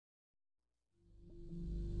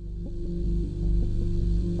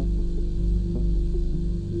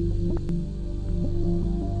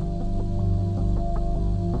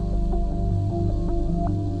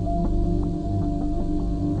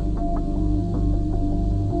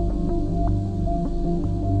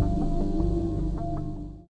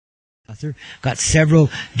author, got several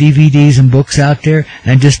DVDs and books out there,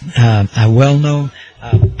 and just a well-known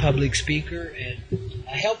public speaker and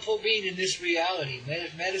a helpful being in this reality.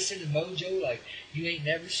 Medicine and mojo like you ain't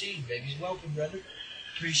never seen, babies. Welcome, brother.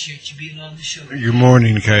 Appreciate you being on the show. Good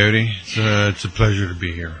morning, Coyote. It's a pleasure to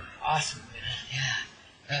be here. Awesome,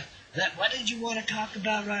 man. Yeah. What did you want to talk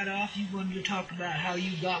about right off? You wanted to talk about how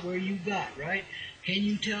you got where you got, right? Can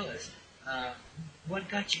you tell us what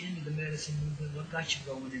got you into the medicine movement? What got you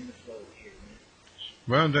going in the flow here,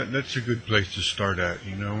 man? Well, that's a good place to start at.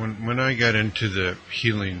 You know, when I got into the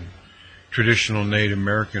healing, traditional Native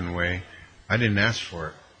American way, I didn't ask for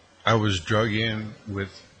it. I was drug in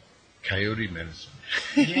with coyote medicine.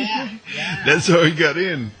 Yeah. That's how I got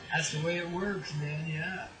in. That's the way it works, man,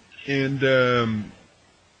 yeah. And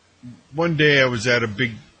one day I was at a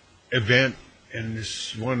big event, and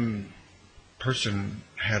this one person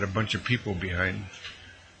had a bunch of people behind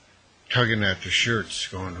tugging at their shirts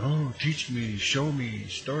going, oh, teach me, show me,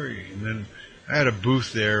 story. And then I had a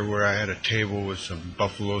booth there where I had a table with some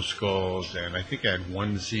buffalo skulls, and I think I had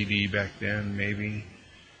one CD back then, maybe.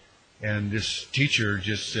 And this teacher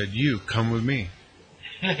just said, you, come with me.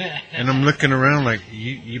 And I'm looking around like,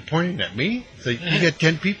 you pointing at me? It's like, you got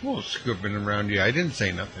 10 people scooping around you. I didn't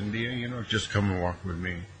say nothing to you, you know, just come and walk with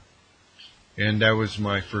me. And that was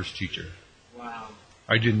my first teacher. Wow.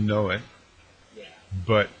 I didn't know it. Yeah.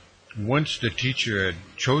 But once the teacher had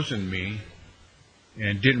chosen me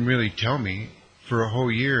and didn't really tell me, for a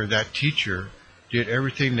whole year, that teacher did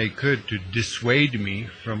everything they could to dissuade me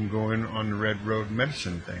from going on the Red Road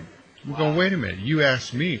medicine thing. I'm going, wait a minute, you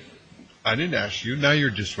asked me. I didn't ask you. Now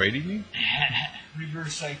you're dissuading me?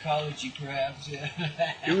 Reverse psychology, perhaps, yeah.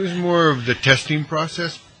 It was more of the testing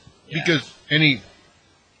process, because any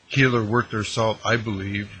healer worth their salt, I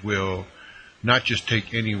believe, will not just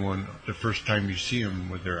take anyone the first time you see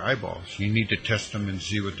them with their eyeballs. You need to test them and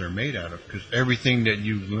see what they're made out of, because everything that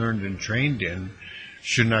you've learned and trained in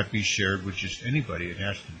should not be shared with just anybody. It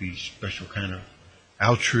has to be special kind of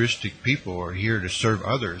altruistic people who are here to serve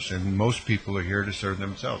others, and most people are here to serve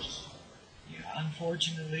themselves. Yeah,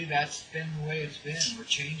 unfortunately, that's been the way it's been. We're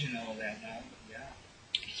changing all that now, but yeah,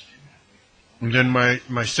 it's been that way. And then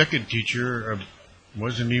my second teacher,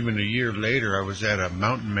 wasn't even a year later, I was at a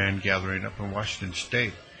mountain man gathering up in Washington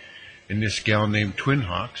State, and this gal named Twin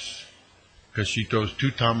Hawks, because she throws 2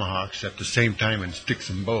 tomahawks at the same time and sticks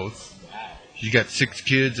them both. Wow. She's got 6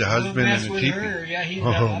 kids, a husband, and a teepee. Her. Yeah,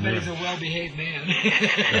 I bet he's a well-behaved man.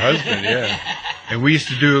 The husband, yeah. And we used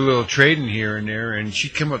to do a little trading here and there, and she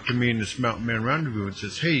came up to me in this mountain man rendezvous and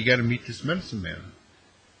says, hey, you got to meet this medicine man.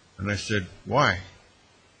 And I said, why?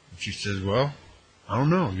 And she says, well, I don't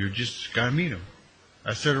know. You just got to meet him.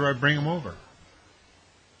 I said, all right, bring him over.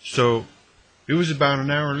 So it was about an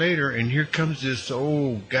hour later, and here comes this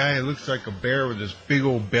old guy who looks like a bear with this big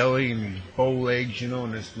old belly and these bow legs, you know,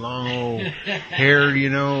 and this long old hair, you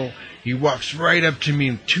know. He walks right up to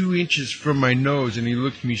me 2 inches from my nose, and he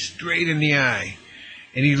looked me straight in the eye.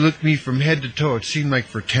 And he looked me from head to toe. It seemed like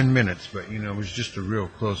for 10 minutes, but, you know, it was just a real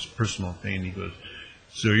close personal thing. He goes,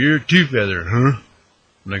 so you're a two-feather, huh?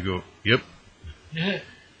 And I go, yep.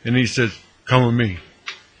 And he says, come with me.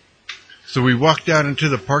 So we walked out into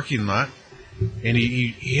the parking lot, and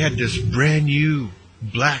he had this brand new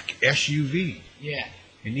black SUV. Yeah.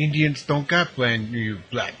 And Indians don't got brand new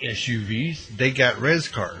black SUVs. They got res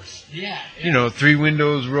cars. Yeah. You know, 3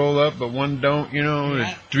 windows roll up, but 1 don't, you know.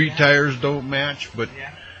 Yeah, 3 tires don't match, but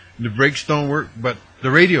the brakes don't work, but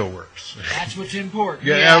the radio works. That's what's important.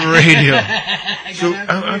 You gotta have a radio. So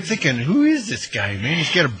I'm thinking, who is this guy, man?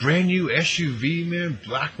 He's got a brand new SUV, man,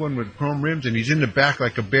 black one with chrome rims, and he's in the back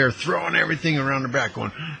like a bear, throwing everything around the back,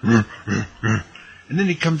 going, and then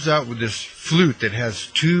he comes out with this flute that has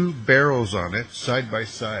 2 barrels on it, side by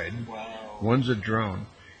side. Wow. One's a drone,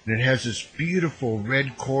 and it has this beautiful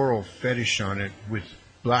red coral fetish on it with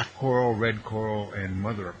black coral, red coral, and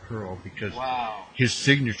mother of pearl, because his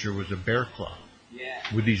signature was a bear claw. Yeah.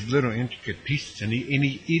 With these little intricate pieces, and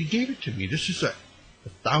he gave it to me. This is a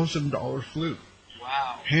 $1,000 flute.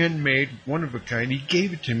 Wow. Handmade, one of a kind. He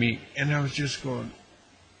gave it to me, and I was just going,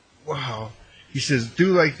 wow. He says, do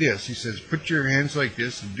like this. He says, put your hands like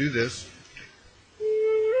this and do this.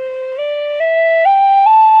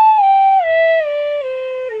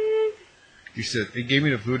 He said, he gave me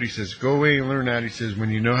the flute. He says, go away and learn that. He says, when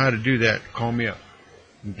you know how to do that, call me up.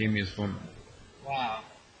 And gave me his phone number. Wow.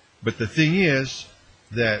 But the thing is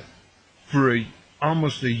that for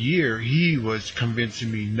almost a year, he was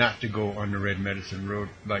convincing me not to go on the red medicine road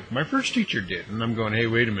like my first teacher did. And I'm going, hey,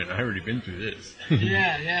 wait a minute, I've already been through this.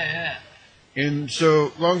 Yeah. And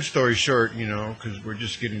so, long story short, you know, because we're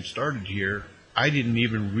just getting started here, I didn't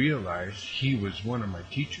even realize he was one of my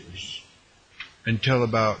teachers until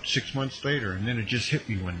about 6 months later, and then it just hit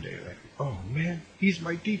me one day, like, oh man, he's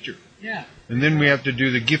my teacher. Yeah. And then we have to do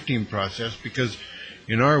the gifting process, because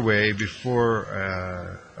in our way, before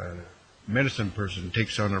a medicine person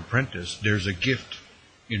takes on an apprentice, there's a gift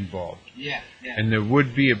involved. Yeah. Yeah. And the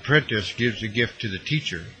would-be apprentice gives a gift to the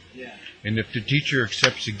teacher. Yeah. And if the teacher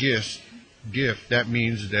accepts the gift, that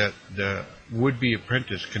means that the would-be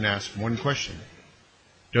apprentice can ask one question.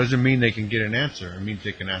 Doesn't mean they can get an answer. It means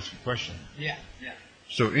they can ask a question. Yeah. Yeah.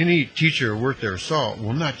 So any teacher worth their salt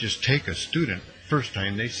will not just take a student first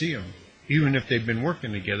time they see them, even if they've been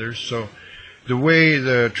working together. So the way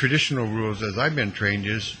the traditional rules, as I've been trained,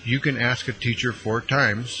 is you can ask a teacher 4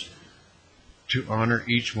 times to honor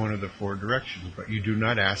each one of the 4 directions, but you do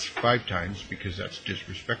not ask 5 times, because that's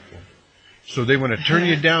disrespectful. So they want to turn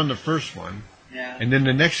you down the first one, and then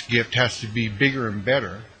the next gift has to be bigger and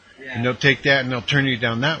better. And they'll take that and they'll turn you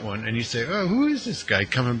down that one, and you say, oh, who is this guy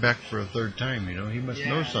coming back for a 3rd time? You know, he must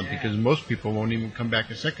know something, because most people won't even come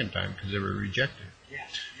back a 2nd time because they were rejected.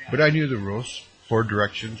 But I knew the rules, 4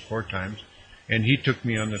 directions, 4 times, and he took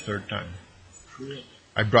me on the 3rd time. Cool.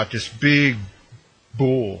 I brought this big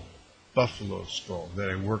bull buffalo skull that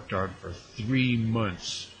I worked on for 3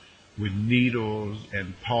 months with needles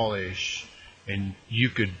and polish, and you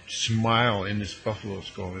could smile in this buffalo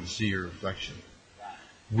skull and see your reflection,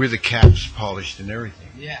 with the caps polished and everything.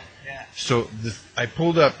 Yeah, yeah. So I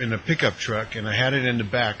pulled up in a pickup truck, and I had it in the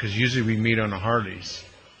back, because usually we meet on the Harleys.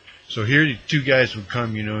 So here 2 guys would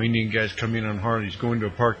come, you know, Indian guys come in on Harleys, go into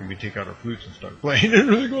a park, and we take out our flutes and start playing. And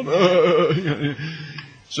they're going,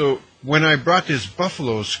 So when I brought this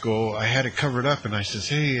buffalo skull, I had it covered up, and I says,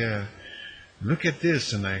 hey, look at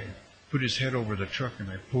this. And I put his head over the truck, and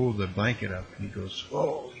I pulled the blanket up, and he goes,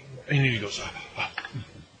 oh, and he goes,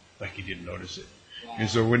 like he didn't notice it. And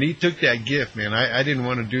so when he took that gift, man, I didn't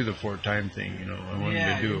want to do the 4-time thing, you know. I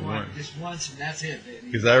wanted to do it once. Just once, and that's it.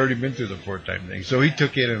 Because I already been through the 4-time thing. So he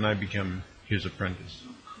took it, and I became his apprentice.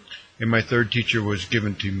 And my 3rd teacher was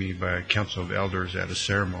given to me by a council of elders at a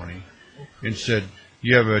ceremony, and said,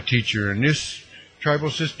 you have a teacher in this tribal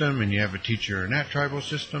system, and you have a teacher in that tribal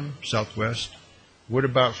system, Southwest. What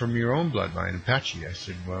about from your own bloodline, Apache? I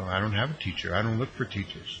said, well, I don't have a teacher. I don't look for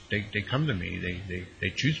teachers. They come to me. They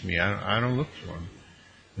choose me. I don't look for them.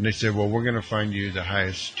 And they said, well, we're going to find you the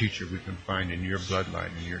highest teacher we can find in your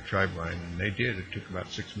bloodline, in your tribe line. And they did. It took about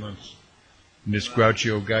 6 months. And this grouchy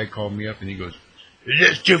old guy called me up, and he goes, is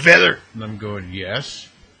this Two Feather? And I'm going, yes.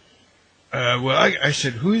 Well, I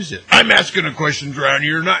said, who is it? I'm asking the questions around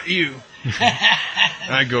here, not you.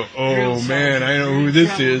 I go, oh, man, I know who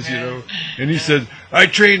this is, you know. And he said, I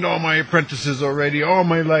trained all my apprentices already, all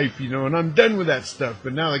my life, you know, and I'm done with that stuff.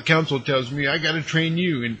 But now the council tells me I got to train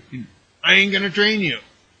you, and I ain't going to train you.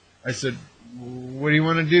 I said, what do you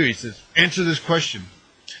want to do? He says, answer this question.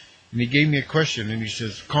 And he gave me a question, and he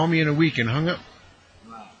says, call me in a week, and hung up.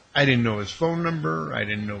 Wow. I didn't know his phone number. I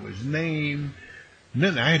didn't know his name. And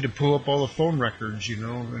then I had to pull up all the phone records, you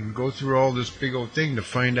know, and go through all this big old thing to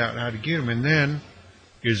find out how to get him. And then,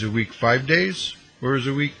 is a week 5 days, or is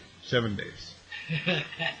a week 7 days?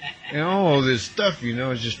 And all this stuff, you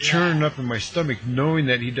know, is just churning up in my stomach, knowing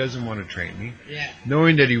that he doesn't want to train me,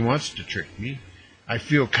 knowing that he wants to train me. I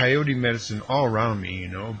feel Koyote medicine all around me, you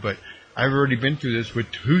know, but I've already been through this with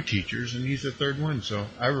 2 teachers, and he's the 3rd one, so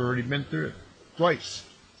I've already been through it twice.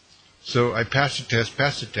 So I passed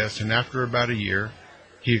the test, and after about a year,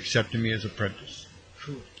 he accepted me as apprentice.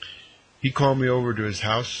 Cool. He called me over to his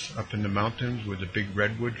house up in the mountains with the big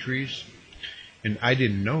redwood trees, and I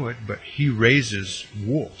didn't know it, but he raises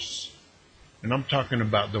wolves. And I'm talking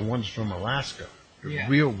about the ones from Alaska, the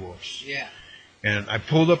real wolves. Yeah. And I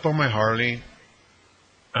pulled up on my Harley.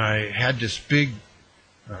 I had this big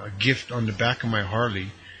gift on the back of my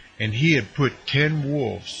Harley, and he had put 10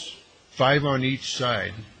 wolves, 5 on each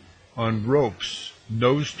side, on ropes,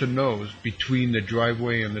 nose to nose, between the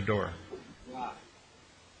driveway and the door. Wow.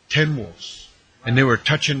 10 wolves. Wow. And they were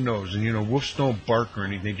touching nose, and you know, wolves don't bark or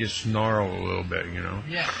anything, they just snarl a little bit, you know.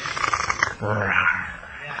 Yeah.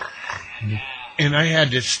 And I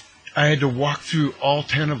had to walk through all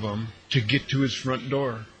 10 of them to get to his front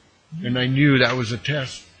door. And I knew that was a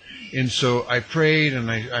test. And so I prayed, and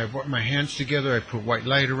I put my hands together. I put white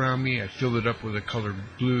light around me. I filled it up with a color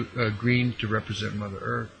green to represent Mother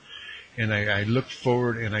Earth. And I looked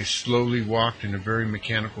forward, and I slowly walked in a very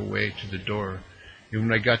mechanical way to the door. And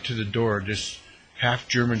when I got to the door, this half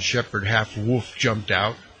German Shepherd, half wolf jumped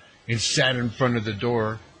out and sat in front of the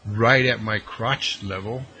door right at my crotch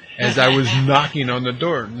level as I was knocking on the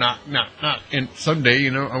door. Knock, knock, knock. And someday,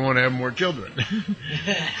 you know, I want to have more children.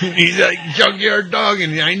 He's like junkyard dog,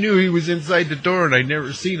 and I knew he was inside the door, and I'd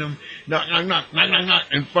never seen him. knock, knock, knock, knock, knock, knock.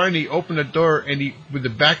 And finally he opened the door, and he, with the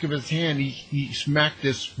back of his hand, he smacked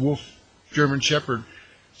this wolf German Shepherd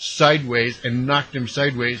sideways and knocked him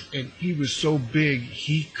sideways. And he was so big,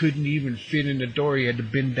 he couldn't even fit in the door. He had to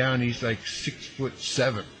bend down. He's like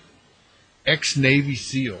 6'7", ex-Navy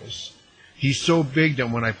SEALs. He's so big that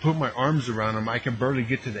when I put my arms around him, I can barely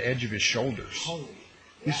get to the edge of his shoulders.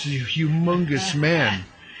 This is a humongous man.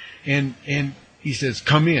 And he says,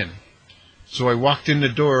 come in. So I walked in the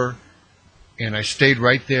door, and I stayed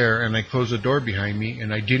right there, and I closed the door behind me,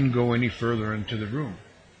 and I didn't go any further into the room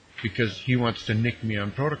because he wants to nick me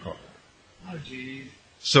on protocol. Oh, geez.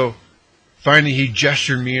 So finally he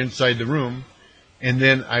gestured me inside the room, and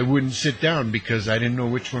then I wouldn't sit down because I didn't know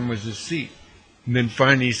which one was his seat. And then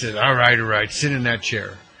finally he said, all right, sit in that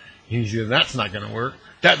chair. And he said, that's not going to work.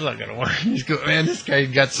 That's not going to work. He's going, man, this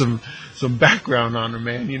guy's got some background on him,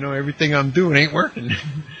 man. You know, everything I'm doing ain't working.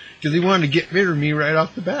 Because he wanted to get rid of me right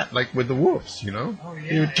off the bat, like with the wolves, you know. Oh, yeah,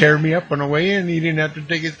 he would tear me up on the way in. He didn't have to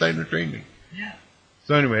take his time to train me. Yeah.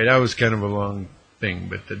 So anyway, that was kind of a long thing,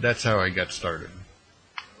 but that's how I got started.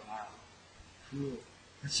 Wow. Cool.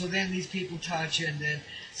 And so then these people taught you, and then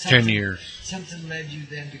 10 years. Something led you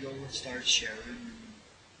then to go and start sharing.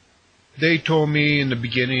 They told me in the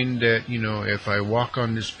beginning that, you know, if I walk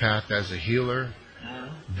on this path as a healer,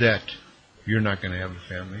 that you're not going to have a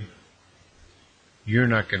family. You're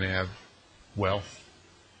not going to have wealth.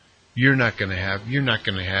 You're not going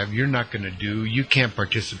to do, you can't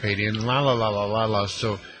participate in, la, la, la, la, la, la.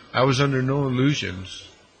 So I was under no illusions.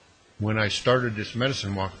 When I started this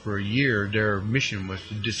medicine walk for a year, their mission was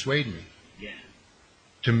to dissuade me. Yeah.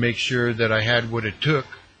 To make sure that I had what it took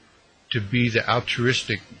to be the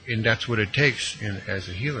altruistic, and that's what it takes as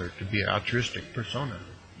a healer, to be an altruistic persona.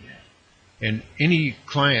 Yeah. And any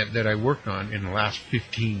client that I worked on in the last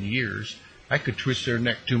 15 years, I could twist their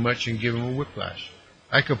neck too much and give them a whiplash.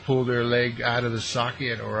 I could pull their leg out of the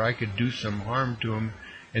socket, or I could do some harm to them,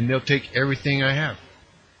 and they'll take everything I have.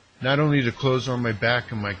 Not only the clothes on my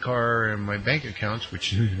back and my car and my bank accounts,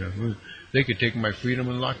 which, you know, they could take my freedom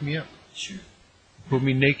and lock me up. Sure. Put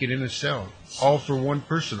me naked in a cell, all for one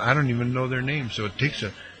person. I don't even know their name, so it takes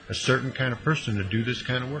a certain kind of person to do this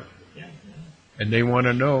kind of work. Yeah. And they want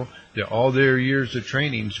to know that all their years of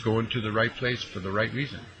training is going to the right place for the right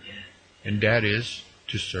reason. Yeah. And that is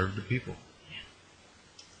to serve the people.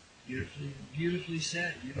 Yeah. Beautifully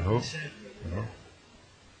said. Beautifully said, brother.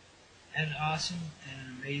 An awesome and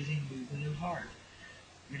an amazing movement of heart.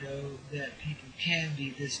 You know, that people can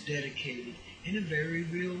be this dedicated in a very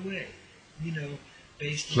real way. You know,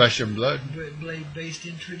 based flesh and blood, based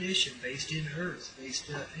in tradition, based in earth, based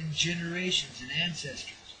in generations and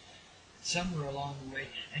ancestors. Somewhere along the way,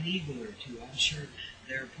 an eagle or two, I'm sure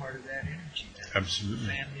they're part of that energy, that absolutely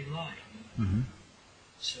family line. Mm-hmm.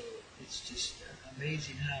 So it's just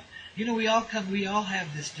amazing how, you know, we all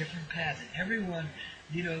have this different path, and everyone,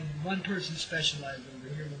 you know, one person specialized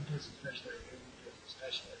over here, one person specialized here, one person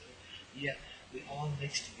specialized here, yet we all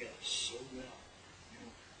mix together so well. You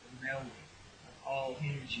know, the melding of all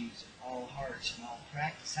energies and all hearts and all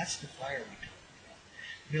practice. That's the fire we talk about,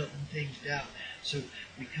 melting things down. So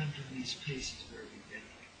we come to these places where we get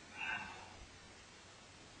like, wow,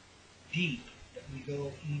 deep, but we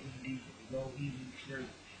go even deeper, we go even further.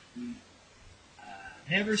 We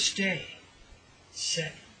never stay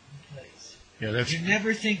set in place. Yeah, that's. You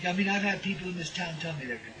never think. I mean, I've had people in this town tell me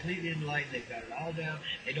they're completely enlightened. They've got it all down.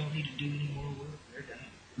 They don't need to do any more work. They're done.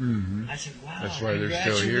 Mm-hmm. I said, "Wow, that's why they're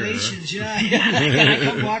still here." Congratulations! Huh? Yeah. Can I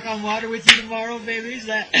come walk on water with you tomorrow, baby? Is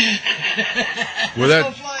that? Well,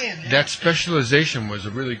 Let's go flying. Yeah. That specialization was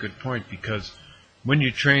a really good point, because when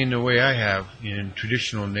you train the way I have in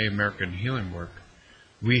traditional Native American healing work,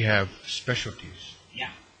 we have specialties.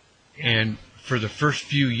 Yeah. And for the first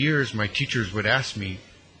few years, my teachers would ask me,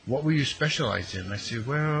 what will you specialize in? And I say,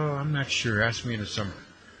 well, I'm not sure. Ask me in the summer.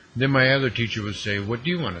 Then my other teacher would say, what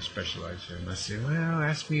do you want to specialize in? And I say, well,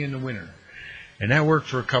 ask me in the winter. And that worked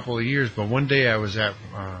for a couple of years. But one day I was at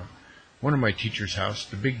one of my teacher's house,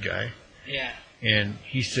 the big guy. Yeah. And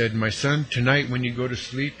he said, my son, tonight when you go to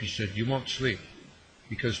sleep, he said, you won't sleep.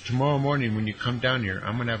 Because tomorrow morning when you come down here,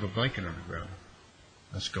 I'm going to have a blanket on the ground.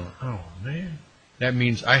 I was going, oh, man. That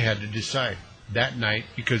means I had to decide that night,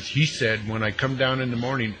 because he said, when I come down in the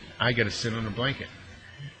morning, I got to sit on a blanket.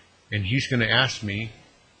 And he's going to ask me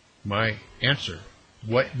my answer.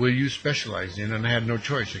 What will you specialize in? And I had no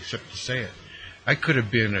choice except to say it. I could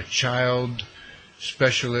have been a child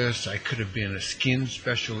specialist. I could have been a skin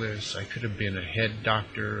specialist. I could have been a head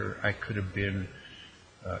doctor. I could have been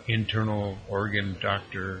an internal organ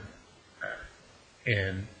doctor.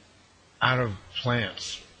 And out of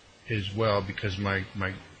plants as well, because my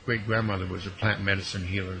great-grandmother was a plant medicine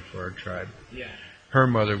healer for our tribe. Yeah. Her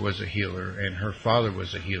mother was a healer, and her father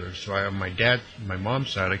was a healer. So on my mom's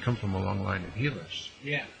side, I come from a long line of healers.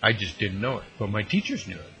 Yeah. I just didn't know it, but my teachers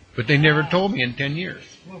knew it. But they never told me in 10 years.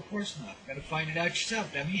 Well, of course not. Got to find it out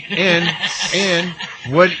yourself, dummy. And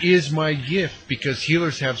what is my gift? Because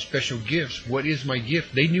healers have special gifts. What is my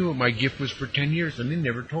gift? They knew what my gift was for 10 years, and they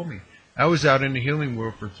never told me. I was out in the healing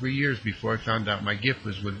world for 3 years before I found out my gift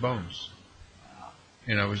was with bones.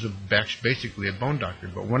 And I was basically a bone doctor.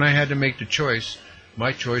 But when I had to make the choice,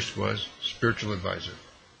 my choice was spiritual advisor.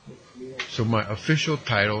 So my official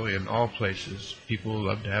title in all places, people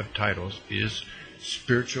love to have titles, is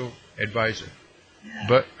spiritual advisor. Yeah.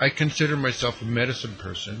 But I consider myself a medicine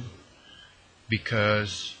person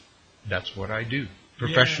because that's what I do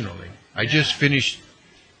professionally. I just finished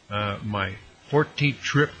my 14th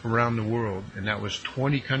trip around the world, and that was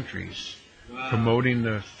 20 countries, promoting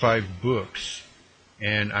the 5 books.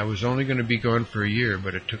 And I was only going to be gone for a year,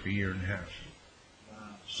 but it took a year and a half. Wow.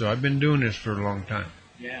 So I've been doing this for a long time.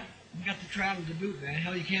 Yeah. You got the travel to boot, man.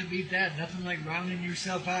 Hell, you can't beat that. Nothing like rounding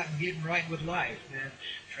yourself out and getting right with life, man.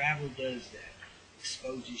 Travel does that.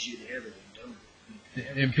 Exposes you to everything, don't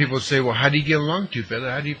it? And people say, well, how do you get along too, fella?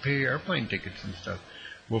 How do you pay your airplane tickets and stuff?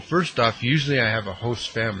 Well, first off, usually I have a host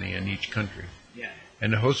family in each country. Yeah.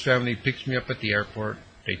 And the host family picks me up at the airport.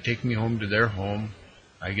 They take me home to their home.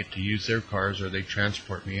 I get to use their cars, or they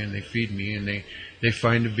transport me, and they feed me, and they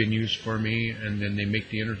find the venues for me, and then they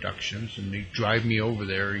make the introductions, and they drive me over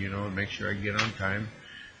there, and make sure I get on time.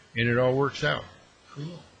 And it all works out.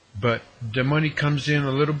 Cool. But the money comes in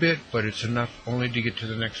a little bit, but it's enough only to get to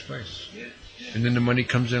the next place. Yeah. And then the money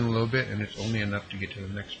comes in a little bit, and it's only enough to get to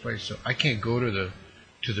the next place. So I can't go to the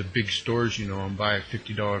big stores, and buy a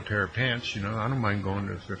 $50 pair of pants. I don't mind going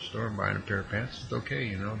to the thrift store and buying a pair of pants. It's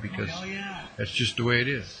okay, because that's just the way it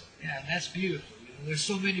is. Yeah, and that's beautiful. There's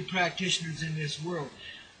so many practitioners in this world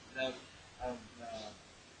of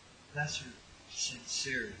lesser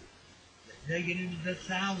sincerity. They get into the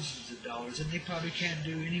thousands of dollars, and they probably can't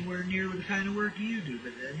do anywhere near the kind of work you do.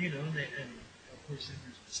 But then, and of course, then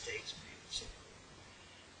there's mistakes made. So,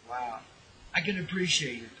 wow, I can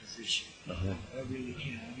appreciate your position. I really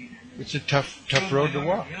can. It's a tough road to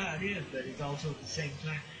walk. Yeah, it is, but it's also at the same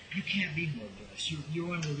time, you can't be more blessed. You're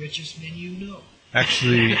one of the richest men you know.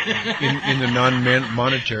 Actually, in the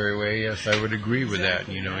non-monetary way, yes, I would agree with that,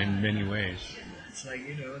 in many ways. It's like,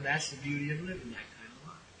 that's the beauty of living that kind of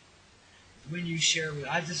life. When you share with,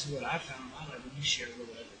 this is what I found in my life, when you share with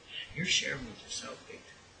others, you're sharing with yourself, big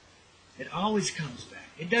time. It always comes back.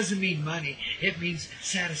 It doesn't mean money. It means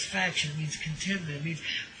satisfaction. It means contentment. It means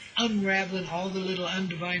unraveling all the little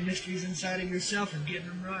undivine mysteries inside of yourself and getting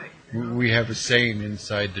them right. We have a saying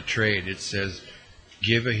inside the trade. It says,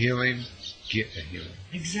 give a healing, get a healing.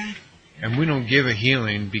 Exactly. And we don't give a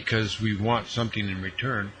healing because we want something in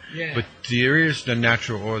return. Yeah. But there is the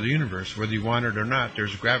natural order of the universe. Whether you want it or not,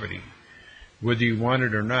 there's gravity. Whether you want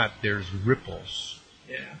it or not, there's ripples.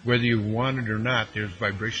 Yeah. Whether you want it or not, there's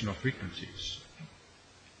vibrational frequencies.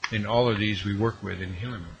 And all of these we work with in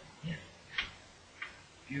healing. Yeah.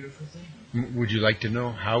 Beautiful thing. Would you like to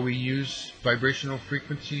know how we use vibrational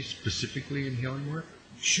frequencies specifically in healing work?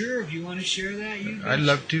 Sure, if you want to share that, I'd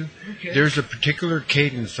love to. Okay. There's a particular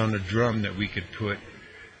cadence on the drum that we could put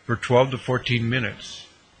for 12 to 14 minutes.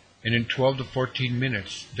 And in 12 to 14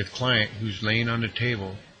 minutes, the client who's laying on the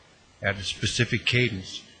table at a specific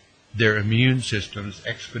cadence, their immune systems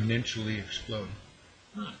exponentially explode.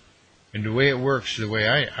 Huh. And the way it works, the way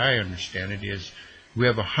I understand it, is we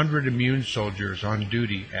have 100 immune soldiers on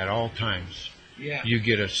duty at all times. Yeah. You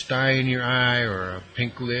get a sty in your eye or a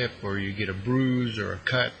pink lip or you get a bruise or a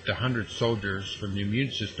cut, the 100 soldiers from the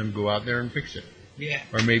immune system go out there and fix it. Yeah.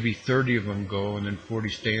 Or maybe 30 of them go and then 40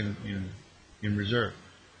 stay in reserve.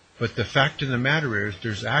 But the fact of the matter is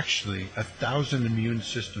there's actually 1,000 immune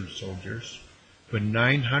system soldiers, but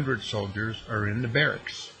 900 soldiers are in the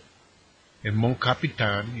barracks. And Mon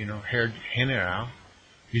Capitan, Herr General,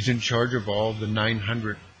 he's in charge of all the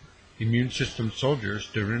 900 immune system soldiers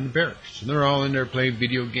that are in the barracks. And they're all in there playing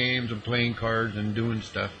video games and playing cards and doing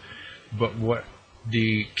stuff. But what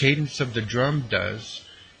the cadence of the drum does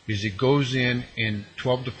is it goes in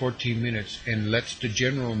 12 to 14 minutes and lets the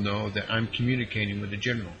general know that I'm communicating with the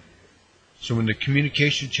general. So when the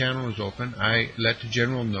communication channel is open, I let the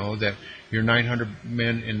general know that your 900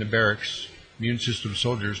 men in the barracks, immune system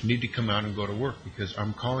soldiers, need to come out and go to work because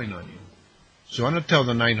I'm calling on you. So I don't tell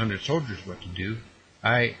the 900 soldiers what to do.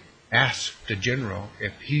 I ask the general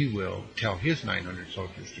if he will tell his 900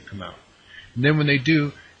 soldiers to come out. And then when they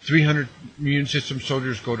do, 300 immune system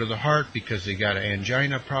soldiers go to the heart because they got an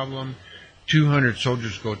angina problem. 200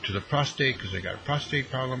 soldiers go to the prostate because they got a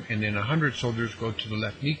prostate problem, and then 100 soldiers go to the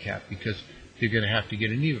left kneecap because they're going to have to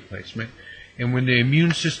get a knee replacement. And when the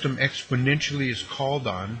immune system exponentially is called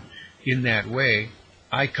on in that way,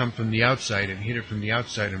 I come from the outside and hit it from the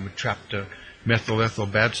outside and would trap the methyl ethyl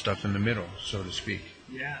bad stuff in the middle, so to speak.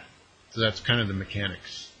 Yeah. So that's kind of the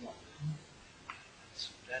mechanics.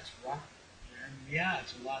 That's right. And yeah,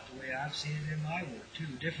 it's a lot the way I've seen it in my work too.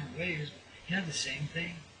 Different ways. Yeah, the same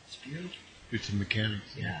thing. It's beautiful. It's the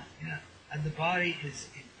mechanics. Yeah, yeah. And the body is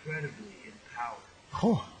incredibly empowered.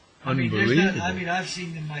 Oh, unbelievable. I've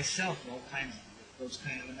seen them myself, all kinds of those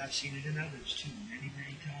kind of, and I've seen it in others too, many,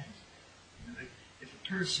 many times. You know, if a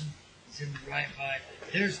person is in the right mind,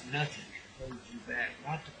 there's nothing that holds you back.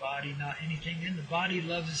 Not the body, not anything. And the body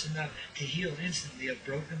loves us enough to heal instantly of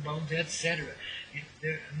broken bones, etc.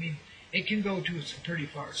 It can go to some pretty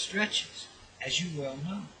far stretches, as you well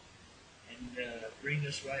know, and bring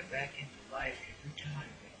us right back into life every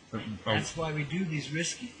time. That's why we do these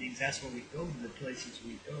risky things. That's why we go to the places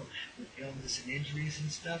we go with illness and injuries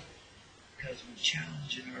and stuff, because we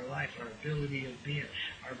challenge in our life our ability of being,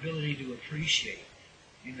 our ability to appreciate,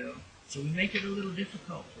 So we make it a little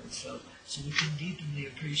difficult for ourselves, so we can deepen the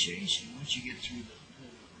appreciation. Once you get through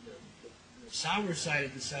the sour side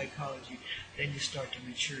of the psychology, then you start to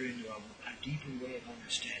mature into a deeper way of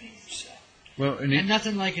understanding yourself. Well, and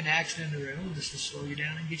nothing like an accident or illness to slow you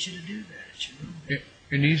down and get you to do that.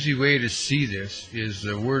 An easy way to see this is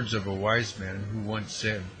the words of a wise man who once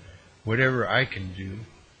said, "Whatever I can do,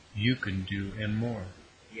 you can do and more."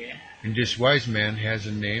 Yeah. And this wise man has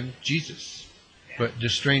a name, Jesus. Yeah. But the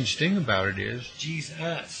strange thing about it is,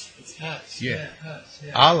 Jesus. It's us. Yeah. Us.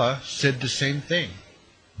 Yeah. Allah said the same thing.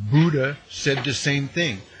 Buddha said the same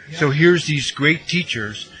thing. Yeah. So here's these great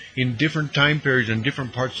teachers in different time periods and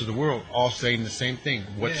different parts of the world all saying the same thing.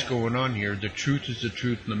 What's going on here? The truth is the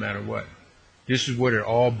truth no matter what. This is what it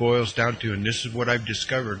all boils down to, and this is what I've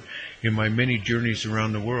discovered in my many journeys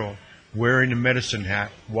around the world, wearing a medicine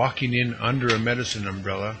hat, walking in under a medicine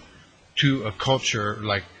umbrella to a culture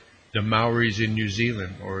like the Maoris in New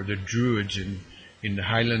Zealand or the Druids in the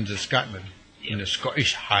Highlands of Scotland, in the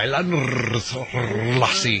Scottish Highlands,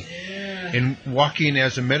 lassie. And walking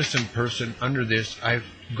as a medicine person under this, I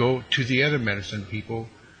go to the other medicine people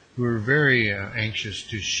who are very anxious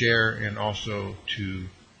to share and also to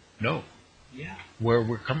know where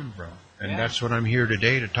we're coming from. And that's what I'm here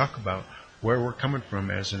today to talk about, where we're coming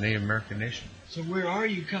from as a Native American nation. So where are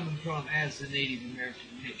you coming from as the Native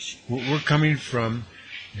American nation? We're coming from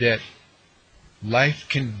that life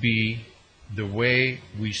can be the way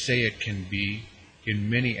we say it can be in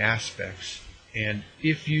many aspects. And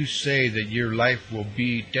if you say that your life will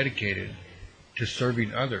be dedicated to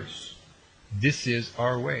serving others, this is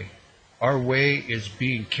our way. Our way is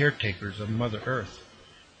being caretakers of Mother Earth,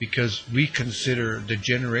 because we consider the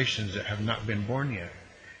generations that have not been born yet.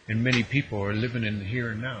 And many people are living in the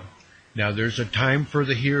here and now. Now, there's a time for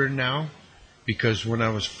the here and now, because when I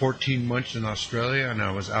was 14 months in Australia and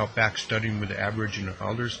I was out back studying with the Aboriginal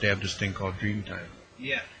elders, they have this thing called dream time.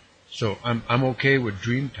 Yeah. So I'm okay with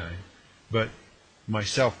dream time, but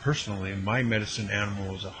myself personally, my medicine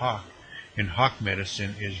animal is a hawk, and hawk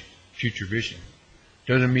medicine is future vision.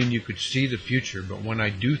 Doesn't mean you could see the future, but when I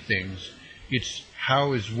do things, it's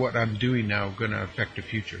how is what I'm doing now going to affect the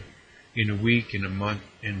future in a week, in a month,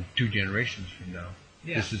 in 2 generations from now.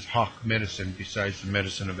 Yeah. This is hawk medicine besides the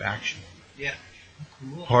medicine of action. Yeah.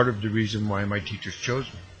 Cool. Part of the reason why my teachers chose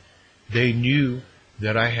me. They knew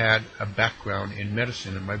that I had a background in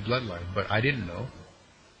medicine in my bloodline, but I didn't know.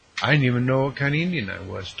 I didn't even know what kind of Indian I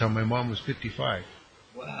was till my mom was 55.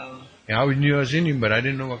 Wow. And I always knew I was Indian, but I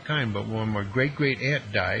didn't know what kind. But when my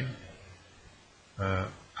great-great-aunt died,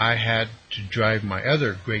 I had to drive my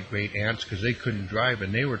other great-great-aunts because they couldn't drive,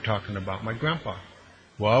 and they were talking about my grandpa.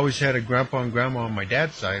 Well, I always had a grandpa and grandma on my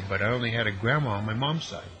dad's side, but I only had a grandma on my mom's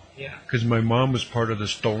side. Yeah. Because my mom was part of the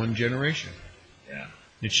stolen generation. Yeah.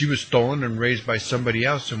 And she was stolen and raised by somebody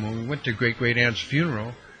else. And when we went to great-great-aunt's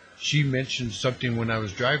funeral, she mentioned something when I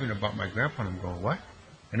was driving about my grandpa. And I'm going, what?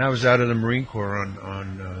 And I was out of the Marine Corps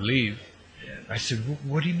on leave. Yeah. I said,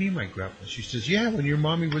 what do you mean, my grandpa? She says, yeah, when your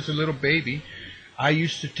mommy was a little baby, I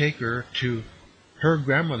used to take her to her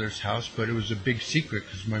grandmother's house, but it was a big secret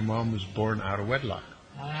because my mom was born out of wedlock.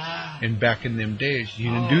 Ah. And back in them days,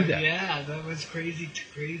 you didn't do that. Yeah, that was crazy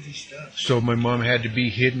stuff. So my mom had to be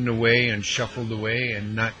hidden away and shuffled away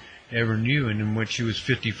and not ever knew. And then when she was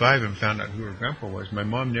 55 and found out who her grandpa was, my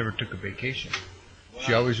mom never took a vacation. Wow.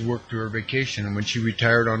 She always worked through her vacation. And when she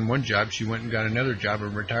retired on one job, she went and got another job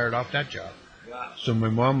and retired off that job. Wow. So my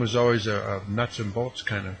mom was always a nuts and bolts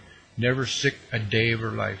kind of, never sick a day of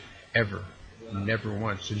her life, ever. Wow. Never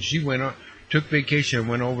once. And she went on took vacation,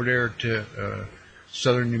 went over there to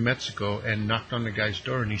southern New Mexico and knocked on the guy's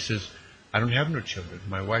door, and he says, I don't have no children.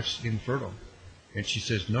 My wife's infertile. And she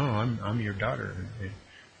says, no, I'm your daughter. And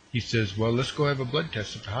he says, well, let's go have a blood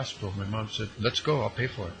test at the hospital. My mom said, let's go, I'll pay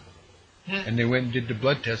for it. And they went and did the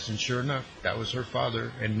blood test, and sure enough, that was her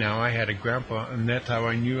father. And now I had a grandpa, and that's how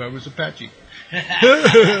I knew I was Apache.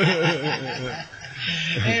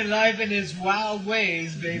 And life in its wild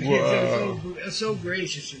ways, baby. Wow. It's so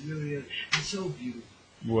gracious, it really is. It's so beautiful.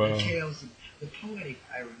 Wow. The tales, the poetic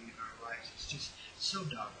irony in our lives is just so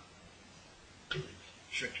doggone.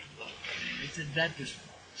 Freaking love. That just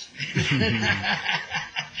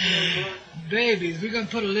babies, we're going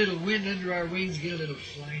to put a little wind under our wings, get a little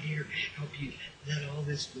flight here, help you let all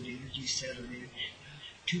this good energy settle in.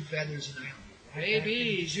 2 feathers and I help you.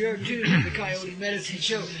 Babies, you're tuned to the Coyote Medicine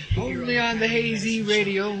Show, only on the Hazy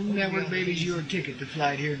Radio Network. Babies, your ticket to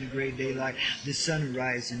flight here in the great daylight, the sun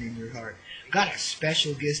rising in your heart. Got a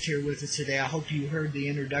special guest here with us today. I hope you heard the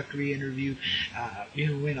introductory interview.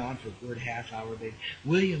 It went on for a good half hour.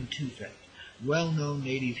 William Tufet, well-known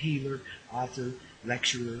native healer, author,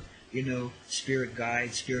 lecturer, spirit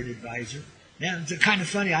guide, spirit advisor. Yeah, it's kind of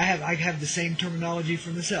funny. I have the same terminology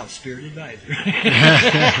for myself, spirit advisor.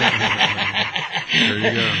 There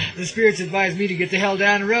you go. The spirits advise me to get the hell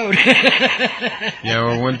down the road. Yeah,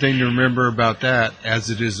 well, one thing to remember about that,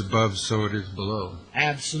 as it is above, so it is below.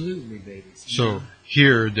 Absolutely, babies. So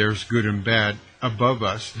here, there's good and bad. Above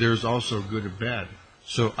us, there's also good and bad.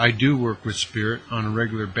 So I do work with spirit on a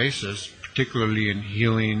regular basis, particularly in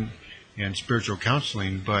healing and spiritual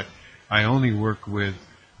counseling, but I only work with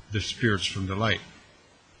the spirits from the light.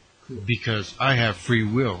 Cool. Because I have free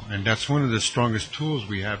will, and that's one of the strongest tools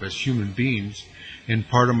we have as human beings, and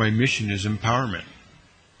part of my mission is empowerment.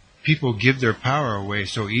 People give their power away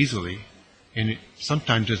so easily, and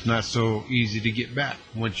sometimes it's not so easy to get back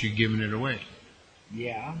once you've given it away.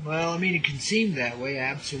 Yeah, well, I mean, it can seem that way,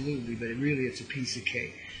 absolutely, but it's a piece of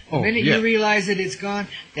cake. The minute you realize that it's gone,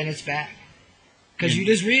 then it's back. Because you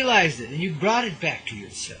just realized it, and you brought it back to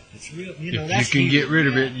yourself. It's real, if you can get rid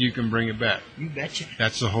of it, you can bring it back. You betcha.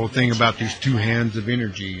 That's the whole thing about these 2 hands of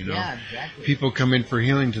energy, Yeah, exactly. People come in for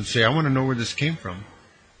healings and say, I want to know where this came from.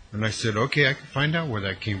 And I said, okay, I can find out where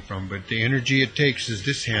that came from, but the energy it takes is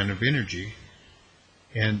this hand of energy,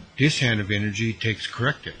 and this hand of energy takes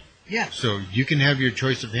corrective. Yeah. So you can have your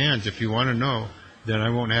choice of hands. If you want to know, then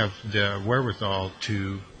I won't have the wherewithal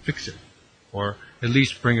to fix it, or at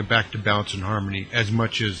least bring it back to balance and harmony as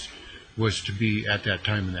much as was to be at that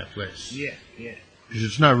time in that place. Yeah, yeah. Because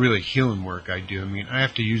it's not really healing work I do. I mean, I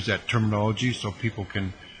have to use that terminology so people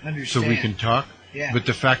can understand, so we can talk. Yeah. But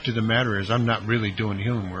the fact of the matter is I'm not really doing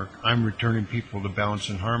healing work. I'm returning people to balance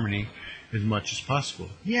and harmony as much as possible.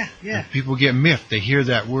 Yeah, yeah. And people get miffed. They hear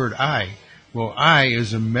that word I. Well, I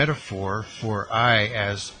is a metaphor for I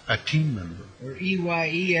as a team member. Or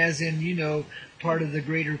EYE as in, part of the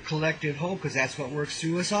greater collective whole, because that's what works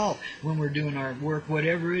through us all when we're doing our work,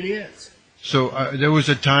 whatever it is. So there was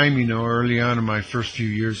a time, early on in my first few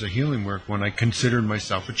years of healing work when I considered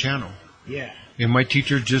myself a channel. Yeah. And my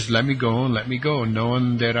teacher just let me go,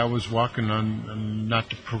 knowing that I was walking on not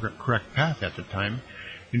the correct path at the time.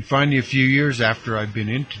 And finally, a few years after I'd been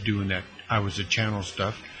into doing that, I was a channel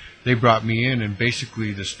stuff, they brought me in, and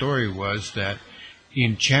basically the story was that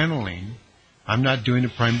in channeling, I'm not doing the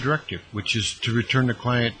prime directive, which is to return the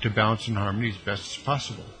client to balance and harmony as best as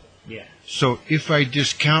possible. Yeah. So if I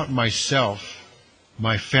discount myself,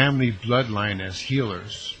 my family bloodline as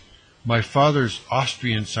healers, my father's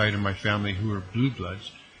Austrian side of my family who are blue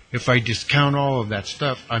bloods, if I discount all of that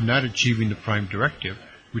stuff, I'm not achieving the prime directive,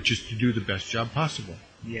 which is to do the best job possible.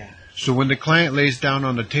 Yeah. So when the client lays down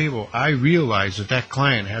on the table, I realize that that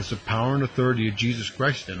client has the power and authority of Jesus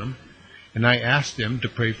Christ in them, and I ask them to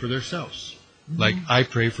pray for themselves. Like I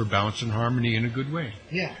pray for balance and harmony in a good way.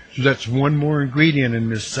 Yeah. So that's one more ingredient in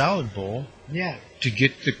this salad bowl. Yeah. To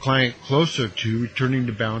get the client closer to returning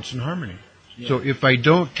to balance and harmony. Yeah. So if I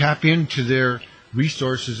don't tap into their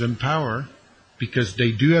resources and power, because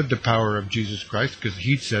they do have the power of Jesus Christ, because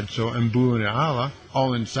He said so, and Bu and Allah,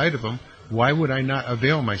 all inside of them, why would I not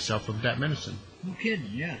avail myself of that medicine? No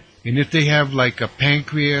kidding, yeah. And if they have like a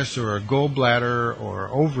pancreas or a gallbladder or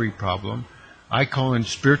ovary problem, I call in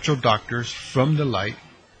spiritual doctors from the light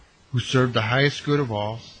who serve the highest good of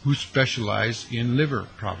all, who specialize in liver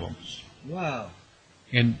problems. Wow.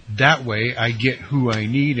 And that way I get who I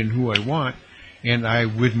need and who I want, and I,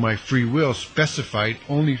 with my free will, specified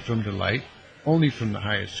only from the light, only from the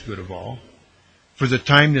highest good of all, for the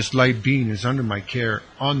time this light being is under my care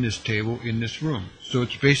on this table in this room. So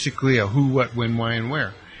it's basically a who, what, when, why, and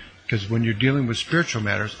where. Because when you're dealing with spiritual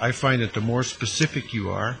matters, I find that the more specific you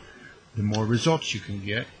are, the more results you can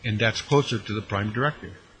get, and that's closer to the prime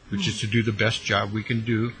directive, which is to do the best job we can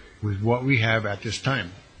do with what we have at this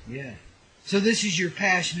time. Yeah. So this is your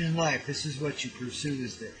passion in life. This is what you pursue,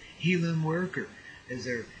 is the healing work, or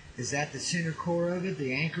is that the center core of it,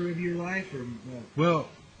 the anchor of your life? Or well,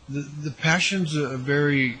 the passion's a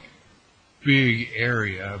very big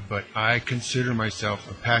area, but I consider myself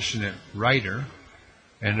a passionate writer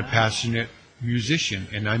and a passionate musician,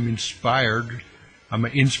 and I'm inspired. I'm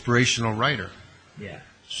an inspirational writer. Yeah.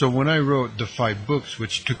 So when I wrote the 5 books,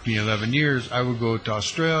 which took me 11 years, I would go to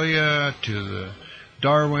Australia, to the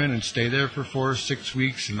Darwin, and stay there for 4 or 6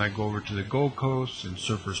 weeks, and I go over to the Gold Coast and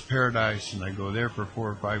Surfer's Paradise, and I go there for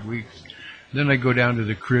 4 or 5 weeks. Then I go down to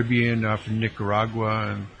the Caribbean, off in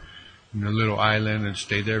Nicaragua, and in a little island, and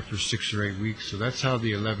stay there for 6 or 8 weeks. So that's how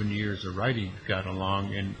the 11 years of writing got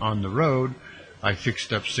along. And on the road, I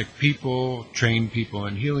fixed up sick people, trained people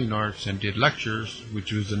in healing arts, and did lectures,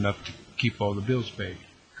 which was enough to keep all the bills paid.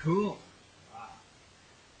 Cool. Wow.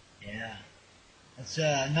 Yeah. It's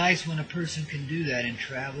nice when a person can do that and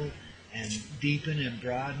travel and deepen and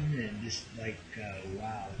broaden and just like,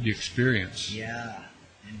 wow. The experience. Yeah.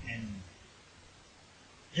 And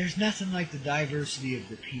there's nothing like the diversity of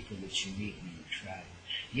the people that you meet when you travel.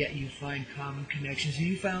 Yet you find common connections. And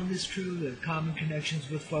you found this true, the common connections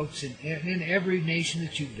with folks in every nation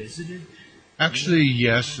that you visited? Actually,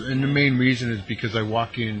 yes. And the main reason is because I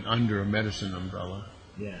walk in under a medicine umbrella.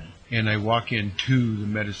 Yeah. And I walk in to the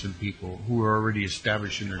medicine people who are already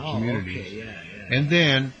established in their communities. Okay. Yeah. And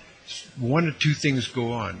then one or two things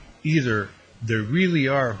go on. Either they really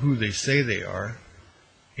are who they say they are,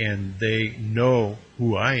 and they know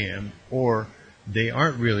who I am, or they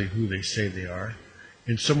aren't really who they say they are,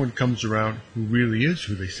 and someone comes around who really is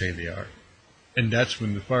who they say they are. And that's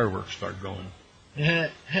when the fireworks start going.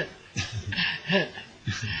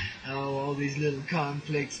 Oh, all these little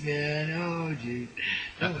conflicts, man. Oh, gee.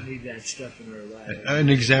 Don't need that stuff in our life. An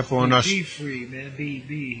example in Be free, man.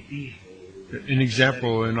 Be An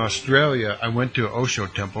example in Australia, I went to an Osho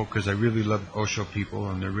temple because I really love Osho people,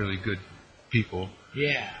 and they're really good people.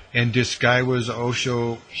 Yeah. And this guy was an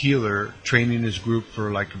Osho healer, training his group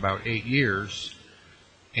for like about 8 years.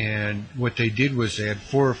 And what they did was they had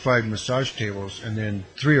 4 or 5 massage tables, and then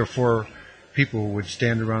 3 or 4 people would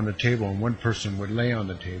stand around the table, and one person would lay on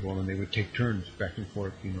the table, and they would take turns back and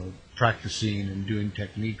forth, practicing and doing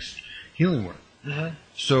techniques, healing work. Uh-huh.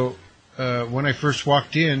 So when I first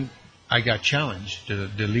walked in, I got challenged.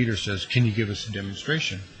 The leader says, "Can you give us a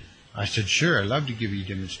demonstration?" I said, "Sure, I'd love to give you a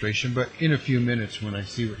demonstration, but in a few minutes when I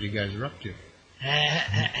see what you guys are up to."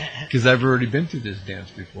 Because I've already been through this dance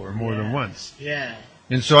before, more than once. Yeah.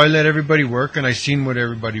 And so I let everybody work, and I seen what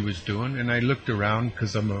everybody was doing, and I looked around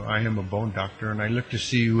because I am a bone doctor, and I looked to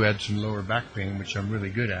see who had some lower back pain, which I'm really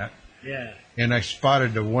good at. Yeah. And I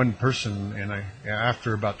spotted the one person, and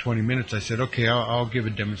after about 20 minutes, I said, "Okay, I'll give a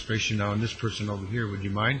demonstration now on this person over here. Would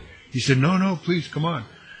you mind?" He said, No, please, come on."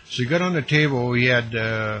 So he got on the table. He had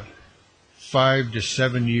 5 to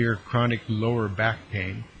 7 year chronic lower back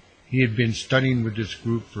pain. He had been studying with this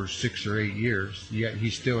group for 6 or 8 years, yet he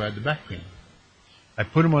still had the back pain. I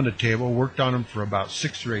put him on the table, worked on him for about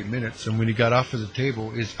 6 or 8 minutes, and when he got off of the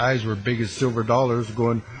table, his eyes were big as silver dollars,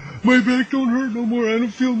 going, "My back don't hurt no more. I don't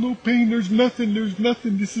feel no pain. There's nothing.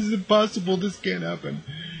 This is impossible. This can't happen."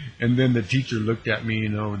 And then the teacher looked at me,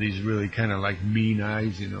 with these really kind of like mean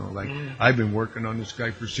eyes, like, "I've been working on this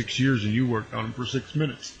guy for 6 years, and you worked on him for 6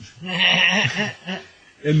 minutes."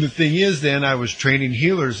 And the thing is, then I was training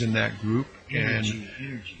healers in that group, Energy.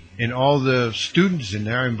 And all the students in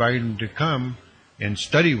there, I invited them to come and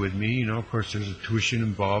study with me. Of course, there's a tuition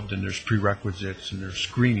involved, and there's prerequisites, and there's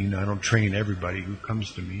screening. I don't train everybody who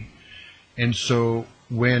comes to me. And so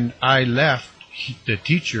when I left, the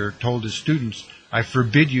teacher told his students, "I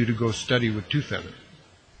forbid you to go study with Two Feather."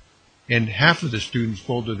 And half of the students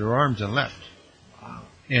folded their arms and left. Wow.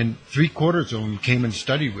 And 3/4 of them came and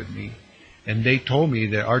studied with me. And they told me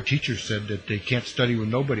that our teacher said that they can't study with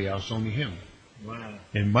nobody else, only him. Wow.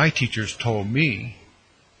 And my teachers told me,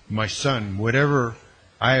 "My son, whatever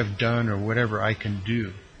I have done or whatever I can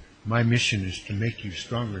do, my mission is to make you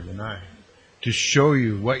stronger than I. To show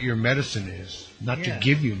you what your medicine is, not to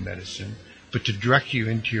give you medicine, but to direct you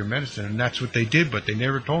into your medicine." And that's what they did, but they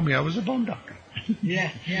never told me I was a bone doctor.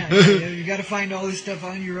 Yeah. You got to find all this stuff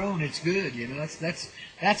on your own. It's good,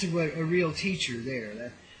 That's a real teacher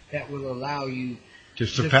there. That will allow you to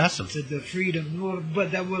surpass them. To the freedom.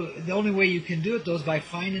 But the only way you can do it, though, is by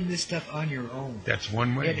finding this stuff on your own. That's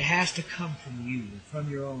one way. It has to come from you,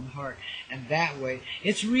 from your own heart. And that way,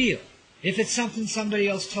 it's real. If it's something somebody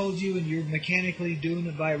else told you and you're mechanically doing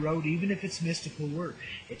it by rote, even if it's mystical work,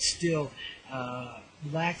 it's still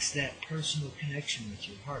lacks that personal connection with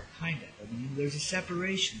your heart, kind of. I mean, there's a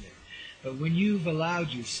separation there. But when you've allowed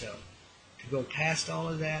yourself to go past all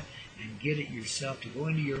of that and get it yourself, to go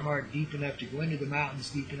into your heart deep enough, to go into the mountains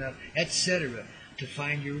deep enough, etc., to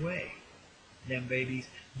find your way, then, babies,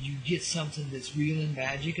 you get something that's real and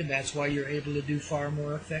magic, and that's why you're able to do far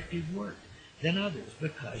more effective work than others,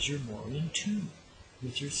 because you're more in tune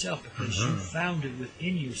with yourself, because you found it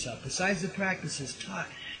within yourself. Besides the practices taught,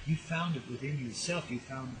 you found it within yourself. You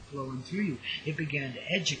found it flowing through you. It began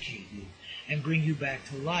to educate you and bring you back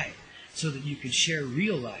to life so that you could share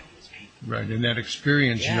real life with people. Right, and that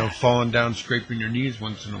experience, falling down, scraping your knees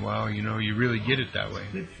once in a while, you really get it that way.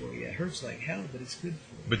 It's good for you. It hurts like hell, but it's good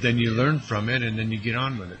for you. But then you learn from it, and then you get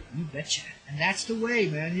on with it. You betcha. And that's the way,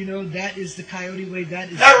 man. That is the Coyote way. That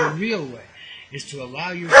is the real way, is to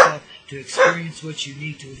allow yourself to experience what you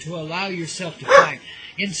need to allow yourself to find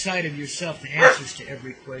inside of yourself the answers to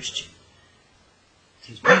every question.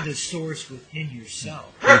 To be the source within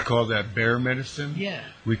yourself. We call that bear medicine. Yeah.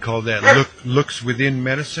 We call that looks within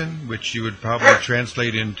medicine, which you would probably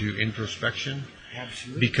translate into introspection.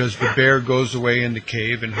 Absolutely. Because the bear goes away in the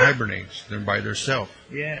cave and hibernates. They're by themselves.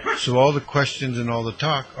 Yeah. So all the questions and all the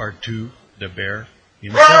talk are to the bear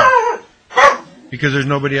himself. Because there's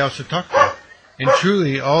nobody else to talk to. And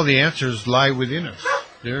truly, all the answers lie within us.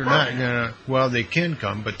 They're not, they can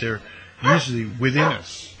come, but they're usually within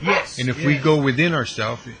us. Yes. And if we go within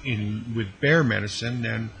ourselves with bear medicine,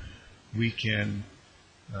 then we can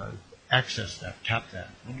access that, tap that.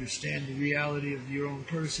 Understand the reality of your own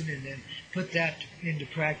person, and then put that into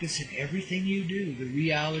practice in everything you do. The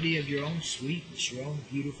reality of your own sweetness, your own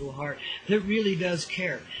beautiful heart that really does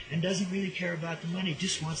care and doesn't really care about the money,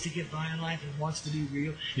 just wants to get by in life and wants to be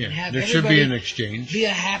real. Yeah, and have there should be an exchange. Be a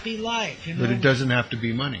happy life. But it doesn't have to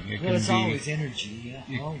be money. It's always energy,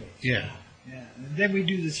 always. Yeah. And then we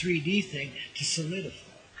do the 3D thing to solidify.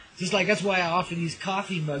 Just like that's why I offer these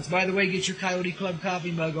coffee mugs. By the way, get your Coyote Club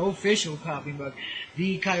coffee mug, official coffee mug,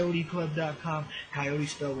 thecoyoteclub.com, Coyote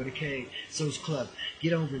spelled with a K, so's club.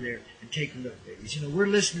 Get over there and take a look, babies. We're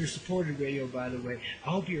listener-supported radio, by the way. I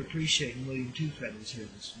hope you're appreciating William Two Feathers here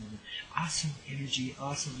this morning. Awesome energy,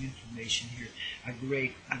 awesome information here. A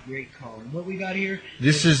great call. And what we got here?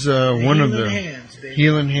 This is one of the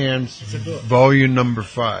Healing Hands, volume number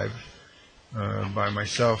 5, by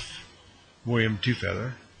myself, William Two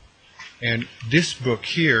Feather. And this book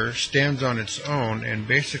here stands on its own, and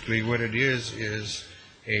basically what it is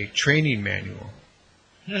a training manual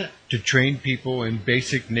to train people in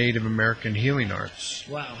basic Native American healing arts.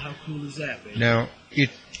 Wow, how cool is that, baby? Now,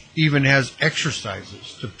 it even has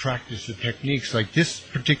exercises to practice the techniques. Like this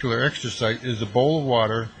particular exercise is a bowl of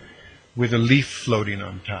water with a leaf floating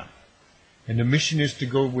on top. And the mission is to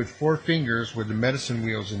go with 4 fingers with the medicine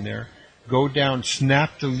wheels in there, go down,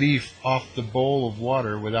 snap the leaf off the bowl of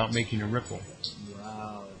water without making a ripple.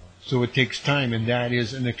 Wow. So it takes time, and that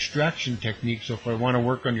is an extraction technique. So if I want to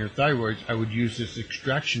work on your thyroids, I would use this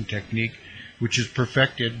extraction technique, which is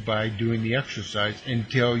perfected by doing the exercise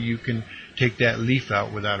until you can take that leaf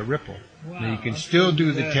out without a ripple. Wow, now you can still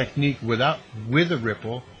do the technique with a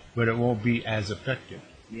ripple, but it won't be as effective.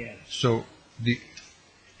 Yeah. So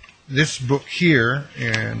this book here,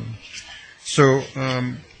 and so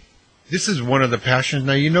this is one of the passions.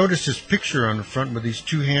 Now you notice this picture on the front with these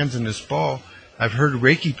 2 hands and this ball. I've heard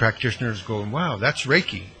Reiki practitioners go, "Wow, that's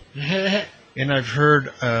Reiki." And I've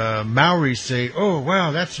heard Maoris say, "Oh,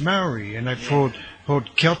 wow, that's Maori." And I've heard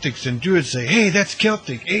Celtics and Druids say, "Hey, that's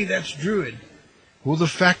Celtic. Hey, that's Druid." Well, the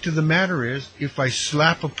fact of the matter is, if I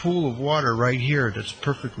slap a pool of water right here that's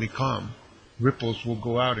perfectly calm, ripples will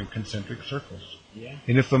go out in concentric circles. Yeah.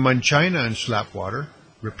 And if I'm in China and slap water,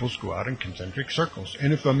 ripples go out in concentric circles.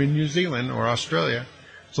 And if I'm in New Zealand or Australia,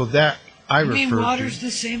 so that I refer to... You mean water's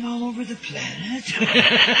the same all over the planet?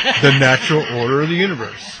 The natural order of the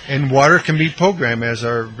universe. And water can be programmed, as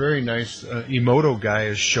our very nice Emoto guy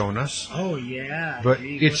has shown us. Oh, yeah. But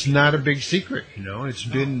it's not a big secret, It's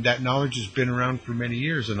been, that knowledge has been around for many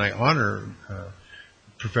years, and I honor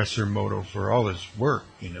Professor Emoto for all his work,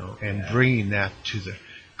 and bringing that to the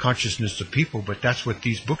consciousness of people. But that's what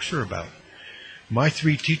these books are about. My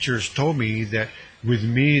 3 teachers told me that with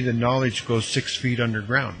me, the knowledge goes 6 feet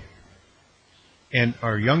underground. And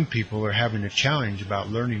our young people are having a challenge about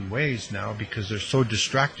learning ways now because they're so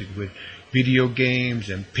distracted with video games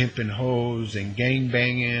and pimp and hoes and gang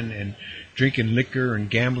banging and drinking liquor and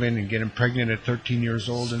gambling and getting pregnant at 13 years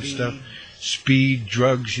old and stuff. Speed,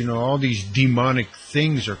 drugs, all these demonic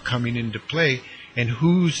things are coming into play. And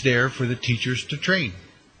who's there for the teachers to train?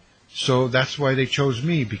 So that's why they chose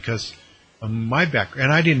me, because my background,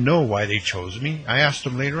 and I didn't know why they chose me. I asked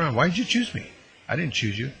them later on, "Why did you choose me?" "I didn't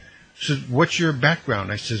choose you. So what's your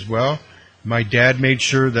background? I says, well, my dad made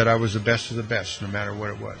sure that I was the best of the best, no matter what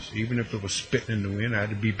it was. Even if it was spitting in the wind, I had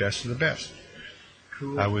to be best of the best.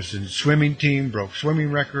 Cool. I was in the swimming team, broke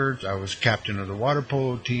swimming records. I was captain of the water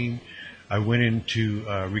polo team. I went into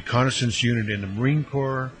a reconnaissance unit in the Marine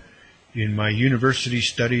Corps. In my university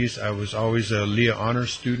studies, I was always a Leah Honor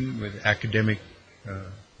student with academic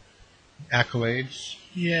accolades.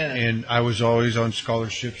 Yeah. And I was always on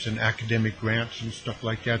scholarships and academic grants and stuff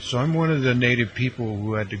like that. So I'm one of the native people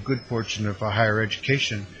who had the good fortune of a higher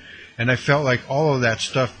education. And I felt like all of that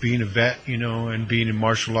stuff, being a vet, you know, and being in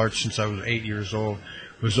martial arts since I was 8 years old,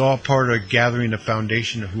 was all part of gathering a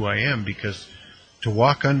foundation of who I am. Because to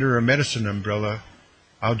walk under a medicine umbrella,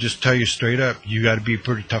 I'll just tell you straight up, you got to be a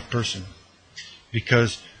pretty tough person.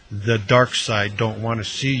 Because the dark side don't want to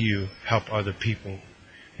see you help other people.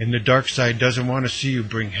 And the dark side doesn't want to see you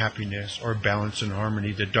bring happiness or balance and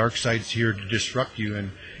harmony. The dark side's here to disrupt you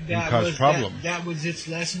and cause problems. That was its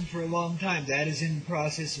lesson for a long time. That is in the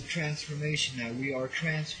process of transformation now. We are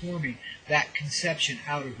transforming that conception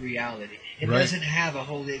out of reality. It doesn't have a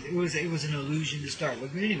whole... It was an illusion to start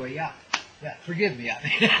with. But anyway, yeah, forgive me. I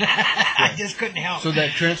mean, I just couldn't help. So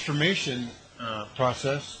that transformation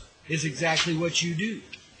process... is exactly what you do.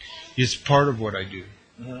 Is part of what I do.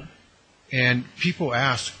 Uh-huh. And people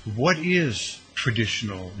ask, what is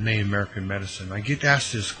traditional Native American medicine? I get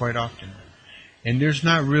asked this quite often. And there's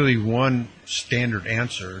not really one standard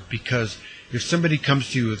answer, because if somebody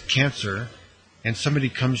comes to you with cancer and somebody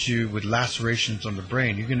comes to you with lacerations on the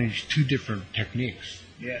brain, you're going to use two different techniques.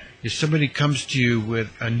 Yeah. If somebody comes to you with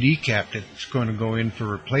a kneecap that's going to go in for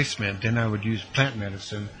replacement, then I would use plant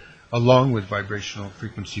medicine along with vibrational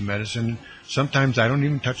frequency medicine. Sometimes I don't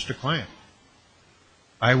even touch the client.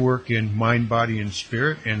 I work in mind, body, and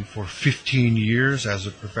spirit, and for 15 years as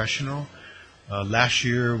a professional. Last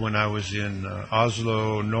year when I was in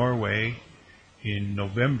Oslo, Norway, in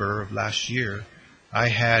November of last year, I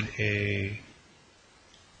had a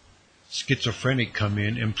schizophrenic come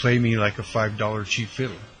in and play me like a $5 cheap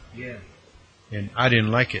fiddle. Yeah. And I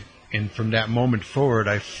didn't like it. And from that moment forward,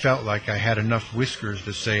 I felt like I had enough whiskers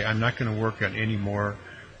to say, I'm not going to work on any more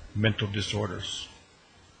mental disorders.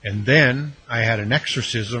 And then I had an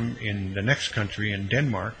exorcism in the next country, in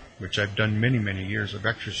Denmark, which I've done many, many years of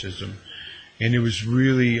exorcism. And it was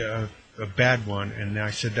really a bad one. And I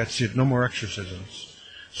said, that's it, no more exorcisms.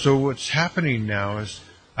 So what's happening now is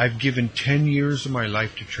I've given 10 years of my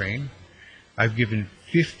life to train. I've given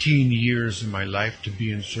 15 years of my life to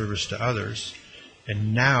be in service to others.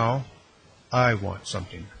 And now I want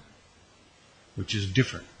something, which is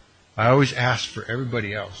different. I always ask for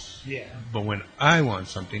everybody else. Yeah. But when I want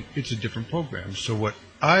something, it's a different program. So what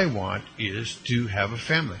I want is to have a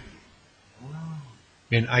family. Wow.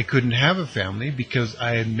 And I couldn't have a family because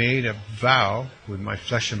I had made a vow with my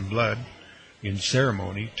flesh and blood in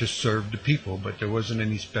ceremony to serve the people, but there wasn't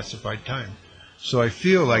any specified time. So I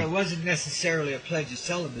feel like... Well, it wasn't necessarily a pledge of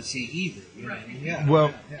celibacy either. You know? Yeah.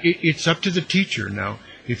 Well, yeah. It's up to the teacher. Now,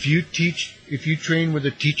 if you train with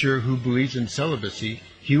a teacher who believes in celibacy,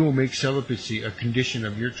 he will make celibacy a condition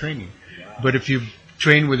of your training. Wow. But if you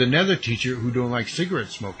train with another teacher who don't like cigarette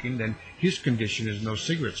smoking, then his condition is no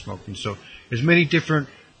cigarette smoking. So as many different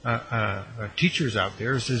teachers out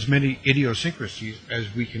there, as many idiosyncrasies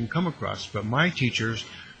as we can come across. But my teachers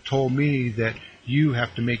told me that you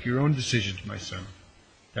have to make your own decisions, my son.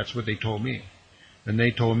 That's what they told me. And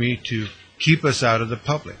they told me to keep us out of the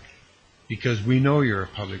public. Because we know you're a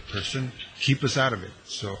public person, keep us out of it.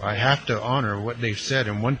 So I have to honor what they've said.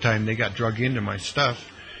 And one time they got drug into my stuff,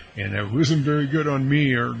 and it wasn't very good on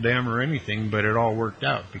me or them or anything, but it all worked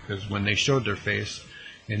out. Because when they showed their face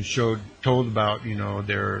and told about,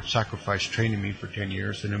 their sacrifice training me for 10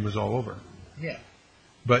 years, and it was all over. Yeah.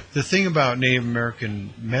 But the thing about Native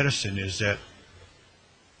American medicine is that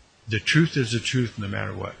the truth is the truth no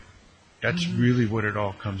matter what. That's really what it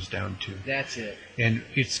all comes down to. That's it. And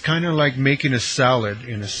it's kind of like making a salad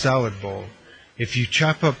in a salad bowl. If you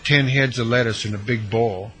chop up 10 heads of lettuce in a big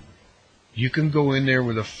bowl, you can go in there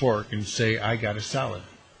with a fork and say, I got a salad.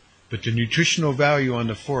 But the nutritional value on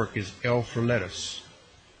the fork is L for lettuce.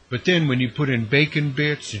 But then when you put in bacon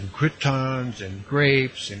bits and croutons and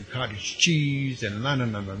grapes and cottage cheese and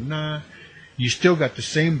you still got the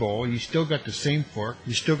same bowl, you still got the same fork,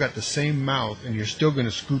 you still got the same mouth, and you're still going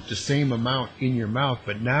to scoop the same amount in your mouth,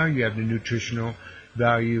 but now you have the nutritional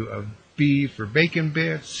value of B for bacon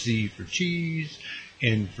bits, C for cheese,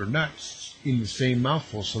 N for nuts in the same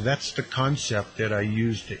mouthful. So that's the concept that I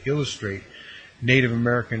use to illustrate Native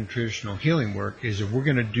American traditional healing work, is if we're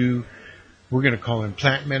going to do We're going to call in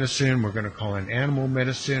plant medicine. We're going to call in animal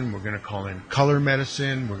medicine. We're going to call in color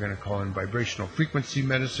medicine. We're going to call in vibrational frequency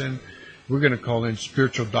medicine. We're going to call in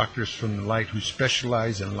spiritual doctors from the light who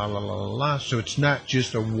specialize in la la la la la. So it's not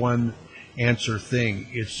just a one answer thing.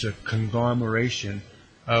 It's a conglomeration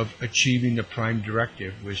of achieving the prime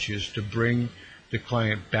directive, which is to bring the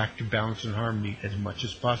client back to balance and harmony as much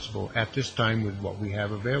as possible at this time with what we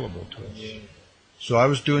have available to us. Yeah. So I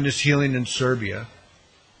was doing this healing in Serbia.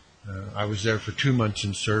 I was there for 2 months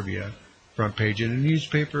in Serbia. Front page in a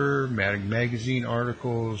newspaper, magazine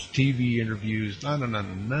articles, TV interviews,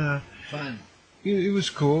 Fun. It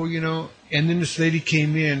was cool, you know. And then this lady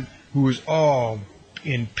came in who was all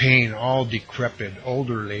in pain, all decrepit,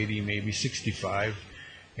 older lady, maybe 65.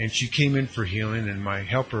 And she came in for healing, and my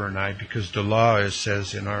helper and I, because the law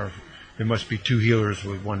says there must be 2 healers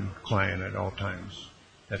with 1 client at all times.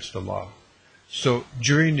 That's the law. So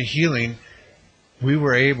during the healing, we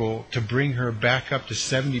were able to bring her back up to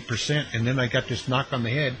 70%, and then I got this knock on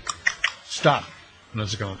the head, stop. And I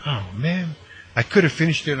was going, oh man, I could have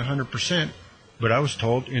finished it 100%, but I was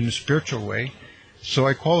told in the spiritual way, so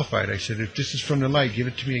I qualified. I said, if this is from the light, give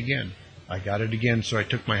it to me again. I got it again, so I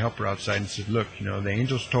took my helper outside and said, look, you know, the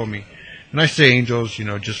angels told me, and I say angels, you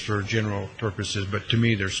know, just for general purposes, but to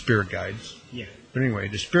me they're spirit guides. Yeah. But anyway,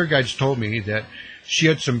 the spirit guides told me that she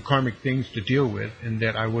had some karmic things to deal with, and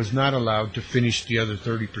that I was not allowed to finish the other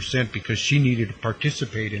 30% because she needed to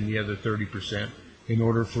participate in the other 30% in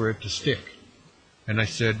order for it to stick. And I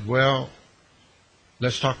said, well,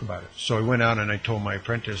 let's talk about it. So I went out and I told my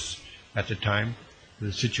apprentice at the time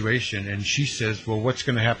the situation, and she says, well, what's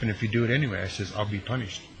going to happen if you do it anyway? I says, I'll be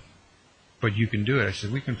punished. But you can do it. I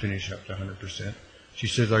said, we can finish up to 100%. She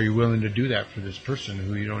says, are you willing to do that for this person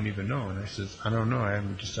who you don't even know? And I says, I don't know. I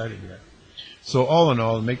haven't decided yet. So all in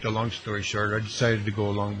all, to make the long story short, I decided to go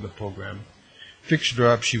along with the program. Fixed her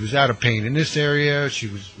up. She was out of pain in this area.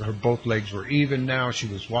 Her both legs were even now. She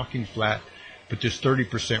was walking flat. But this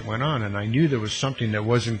 30% went on, and I knew there was something that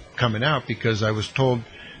wasn't coming out because I was told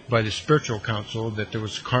by the spiritual council that there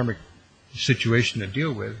was a karmic situation to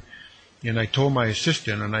deal with. And I told my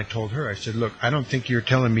assistant, and I told her, I said, look, I don't think you're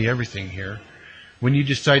telling me everything here. When you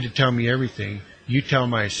decide to tell me everything, you tell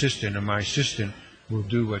my assistant, and my assistant will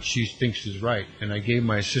do what she thinks is right. And I gave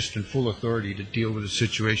my assistant full authority to deal with the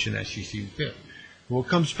situation as she seemed fit. Well, it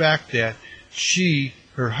comes back that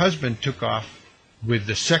her husband took off with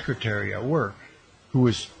the secretary at work, who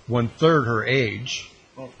was 1/3 her age.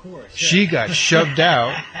 Of course. Yeah. She got shoved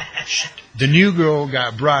out. The new girl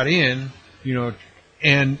got brought in, you know,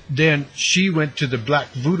 and then she went to the black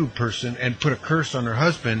voodoo person and put a curse on her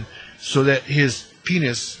husband so that his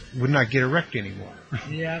penis would not get erect anymore.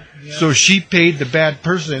 Yeah. So she paid the bad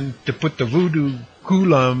person to put the voodoo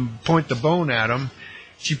kulam, point the bone at him.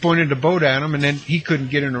 She pointed the boat at him, and then he couldn't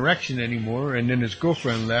get an erection anymore, and then his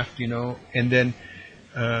girlfriend left, you know, and then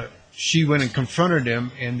she went and confronted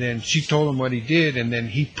him, and then she told him what he did, and then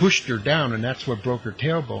he pushed her down, and that's what broke her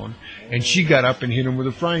tailbone, and she got up and hit him with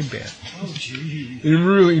a frying pan. Oh, geez. It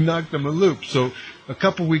really knocked him a loop. So a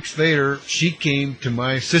couple weeks later, she came to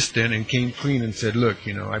my assistant and came clean and said, look,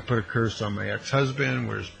 you know, I put a curse on my ex-husband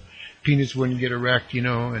where his penis wouldn't get erect, you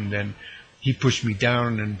know, and then he pushed me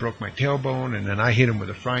down and broke my tailbone, and then I hit him with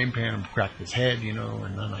a frying pan and cracked his head, you know,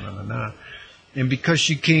 and And because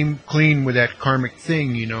she came clean with that karmic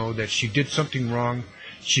thing, you know, that she did something wrong,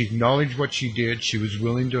 she acknowledged what she did, she was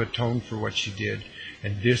willing to atone for what she did,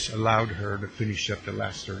 and this allowed her to finish up the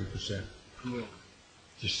last 30%. Cool.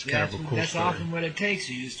 Just kind of a cool that's story. often what it takes.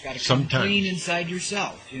 You just got to come clean inside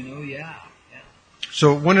yourself, you know, yeah.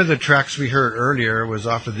 So one of the tracks we heard earlier was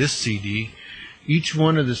off of this CD. Each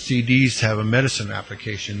one of the CDs have a medicine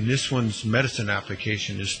application. This one's medicine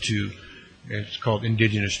application is it's called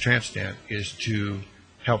Indigenous Transplant, is to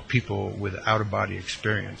help people with out-of-body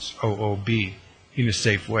experience, OOB, in a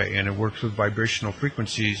safe way. And it works with vibrational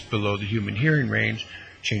frequencies below the human hearing range,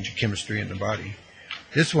 change the chemistry in the body.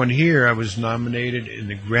 This one here, I was nominated in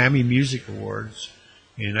the Grammy Music Awards,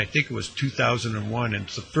 and I think it was 2001, and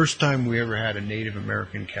it's the first time we ever had a Native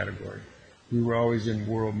American category. We were always in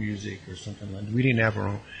world music or something like that. We didn't have our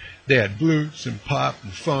own. They had blues and pop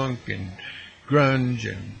and funk and grunge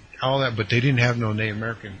and all that, but they didn't have no Native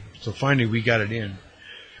American. So finally we got it in.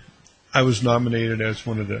 I was nominated as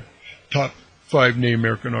one of the top 5 Native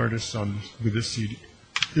American artists with this CD.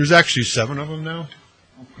 There's actually 7 of them now,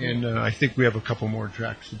 and I think we have a couple more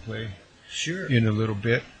tracks to play in a little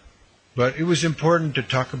bit. But it was important to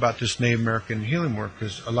talk about this Native American healing work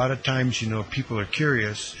because a lot of times, you know, people are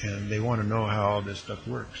curious and they want to know how all this stuff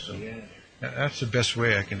works. So that's the best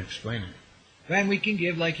way I can explain it. And we can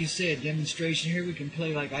give, like you said, demonstration here. We can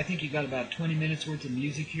play, like, I think you got about 20 minutes worth of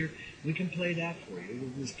music here. We can play that for you.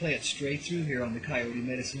 We'll just play it straight through here on the Coyote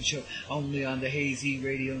Medicine Show, only on the Hazy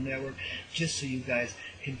Radio Network, just so you guys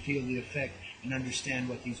can feel the effect and understand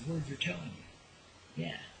what these words are telling you.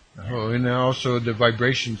 Yeah. Oh, and also the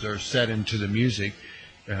vibrations are set into the music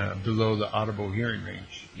below the audible hearing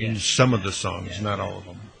range in some of the songs, not all of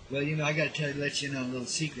them. Well, I got to let you know a little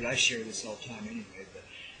secret. I share this all the time anyway, but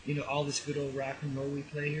all this good old rock and roll we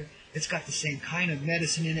play here, it's got the same kind of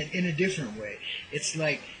medicine in it in a different way. It's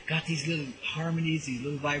like got these little harmonies, these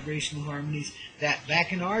little vibrational harmonies that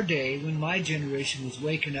back in our day, when my generation was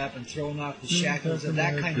waking up and throwing off the shackles of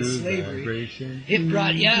that kind of slavery, it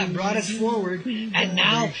brought us forward. And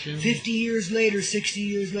now, 50 years later, 60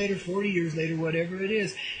 years later, 40 years later, whatever it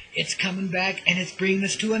is, it's coming back and it's bringing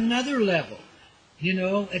us to another level.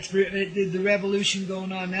 The revolution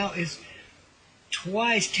going on now is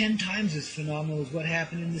 10 times as phenomenal as what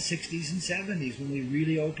happened in the 60s and 70s when we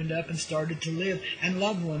really opened up and started to live and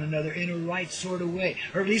love one another in a right sort of way,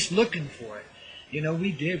 or at least looking for it.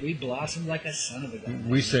 We did. We blossomed like a son of a gun.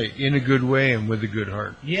 We say in a good way and with a good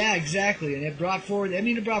heart. Yeah, exactly. And it brought forward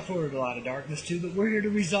a lot of darkness too, but we're here to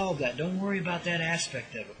resolve that. Don't worry about that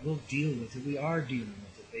aspect of it. We'll deal with it. We are dealing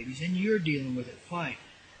with it, babies, and you're dealing with it. Fine.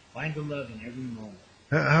 Find the love in every moment.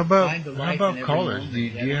 How about callers? Do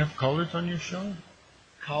you have callers on your show?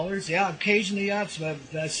 Callers? Yeah, occasionally. Yeah, it's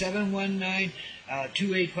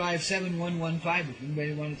 719-285-7115. If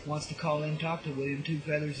anybody wants to call in, talk to William Two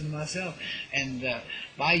Feathers and myself. And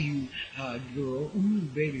Bayou girl,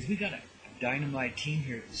 babies, we got a dynamite team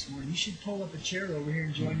here this morning. You should pull up a chair over here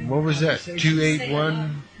and join in. What was that?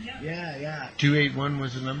 281? Yeah. 281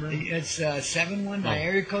 was the number? It's 719,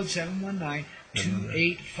 area code 719.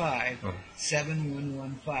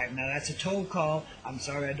 285-7115. Now that's a toll call. I'm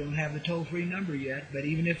sorry I don't have the toll-free number yet, but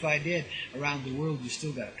even if I did, around the world you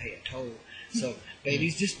still got to pay a toll. So,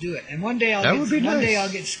 babies, just do it. And one day I'll get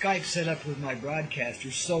Skype set up with my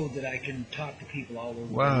broadcasters so that I can talk to people all over the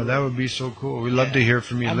world. Wow, that would be so cool. We'd love to hear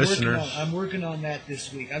from you, listeners. I'm working on that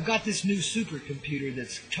this week. I've got this new supercomputer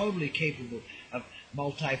that's totally capable of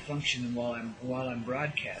multifunctioning while I'm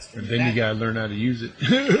broadcasting. And then you gotta learn how to use it.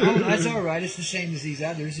 Oh, that's all right. It's the same as these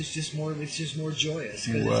others. It's just more joyous.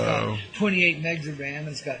 Wow. It's got 28 megs of RAM.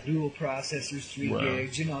 It's got dual processors, 3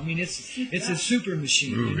 gigs. It's a super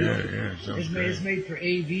machine. Ooh, yeah. It's made for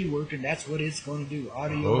AV work, and that's what it's going to do: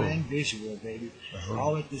 audio and visual, baby,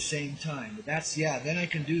 all at the same time. But then I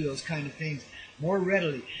can do those kind of things more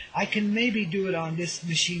readily. I can maybe do it on this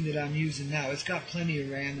machine that I'm using now. It's got plenty of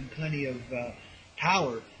RAM and plenty of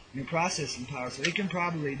power, processing power, so they can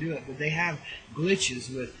probably do it. But they have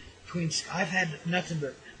glitches between. I've had nothing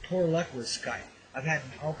but poor luck with Skype. I've had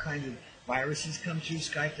all kinds of viruses come through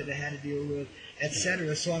Skype that I had to deal with,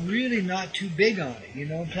 etc. So I'm really not too big on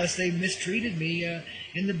it, Plus they mistreated me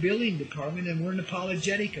in the billing department and weren't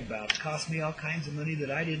apologetic about it. Cost me all kinds of money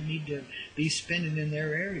that I didn't need to be spending in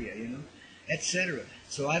their area, etc.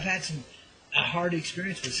 So I've had a hard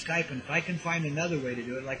experience with Skype, and if I can find another way to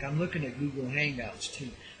do it, like I'm looking at Google Hangouts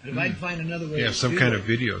too, but if I can find another way to do it. some kind of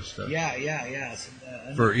video stuff. Yeah.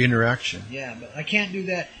 For interaction. Yeah, but I can't do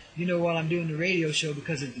that, while I'm doing the radio show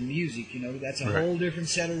because of the music, that's a whole different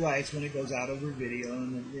set of rights when it goes out over video,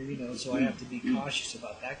 and, so I have to be cautious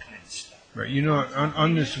about that kind of stuff. Right,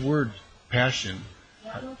 on this word, passion.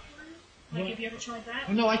 Have you ever tried that?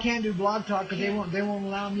 Well, no, I can't do blog talk because they won't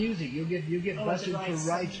allow music. You'll get busted for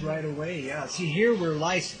rights right away. Yeah. See, here we're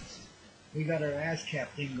licensed. We got our ASCAP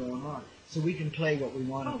thing going on, so we can play what we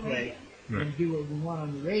want to play and do what we want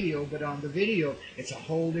on the radio. But on the video, it's a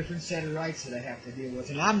whole different set of rights that I have to deal with,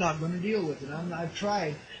 and I'm not going to deal with it. I've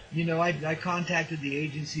tried. I contacted the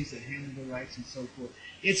agencies that handle the rights and so forth.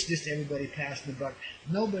 It's just everybody passing the buck.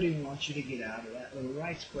 Nobody wants you to get out of that little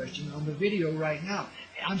rights question on the video right now.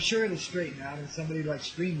 I'm sure it'll straighten out, and somebody like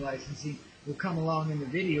Stream Licensing will come along in the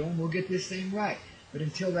video, and we'll get this thing right. But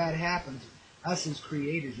until that happens, us as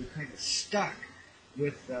creators are kind of stuck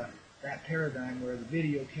with that paradigm where the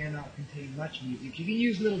video cannot contain much music. You can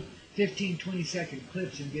use little 15, 20-second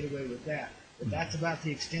clips and get away with that, but that's about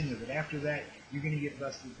the extent of it. After that, you're going to get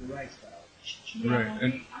busted with the rights violation. Yeah,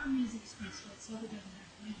 right. Our music's peaceful, so it doesn't have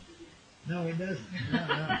No, it doesn't.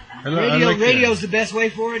 No. Radio's the best way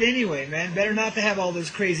for it anyway, man. Better not to have all those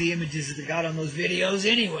crazy images that they got on those videos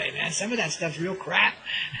anyway, man. Some of that stuff's real crap.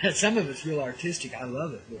 Some of it's real artistic. I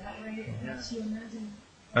love it.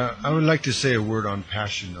 I would like to say a word on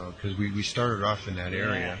passion, though, because we started off in that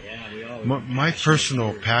area. My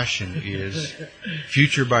personal passion is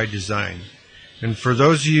future by design. And for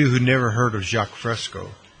those of you who never heard of Jacques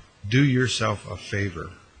Fresco, do yourself a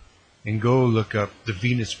favor and go look up the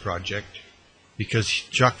Venus Project because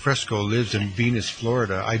Jacques Fresco lives in Venus,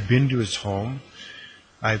 Florida. I've been to his home.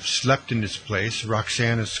 I've slept in his place.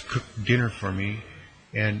 Roxanne has cooked dinner for me.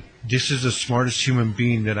 And this is the smartest human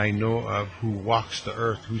being that I know of who walks the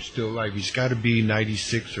earth, who's still alive. He's got to be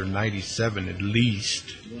 96 or 97 at least.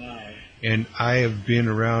 Wow. And I have been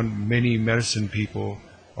around many medicine people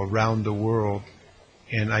around the world,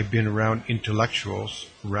 and I've been around intellectuals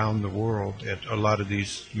around the world at a lot of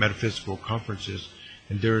these metaphysical conferences,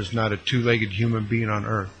 and there is not a two-legged human being on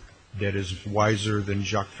earth that is wiser than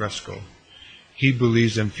Jacques Fresco. He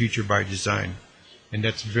believes in future by design, and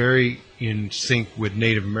that's very in sync with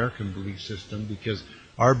Native American belief system, because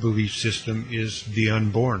our belief system is the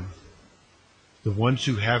unborn. The ones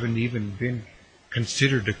who haven't even been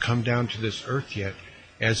considered to come down to this earth yet.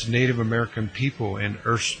 As Native American people and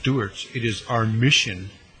earth stewards, it is our mission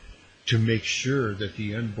to make sure that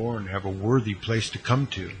the unborn have a worthy place to come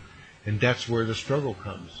to. And that's where the struggle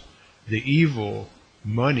comes. The evil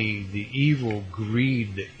money, the evil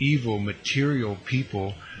greed, the evil material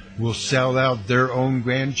people will sell out their own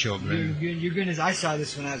grandchildren. You're going to. I saw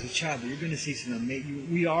this when I was a child, but you're going to see some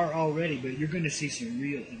amazing. We are already, but you're going to see some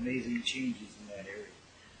real amazing changes in that area.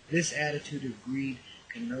 This attitude of greed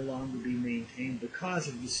can no longer be maintained because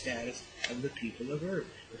of the status of the people of Earth,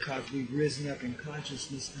 because we've risen up in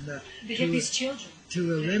consciousness enough to get these children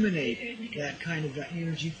to eliminate that kind of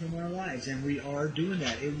energy from our lives, and we are doing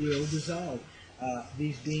that. It will dissolve.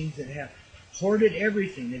 These beings that have hoarded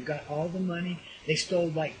everything, they've got all the money, they stole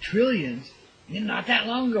like trillions, and not that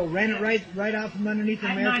long ago, ran it right out from underneath the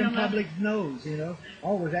American public's nose, you know.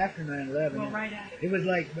 Oh, it was after 9/11. Well, right after. It was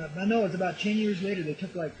like, I know, it was about 10 years later, they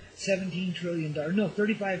took like $17 trillion, no,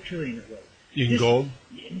 $35 trillion it was. In gold?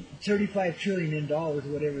 35 trillion in dollars,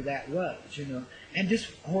 whatever that was, you know, and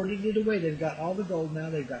just hoarded it away. They've got all the gold now.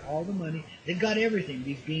 They've got all the money. They've got everything.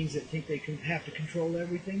 These beings that think they can have to control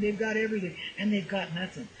everything, they've got everything, and they've got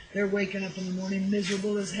nothing. They're waking up in the morning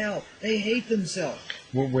miserable as hell. They hate themselves.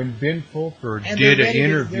 Well, when Ben Fulker And did an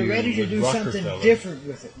interview they're ready to with do something Rockefeller, different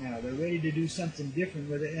with it now. They're ready to do something different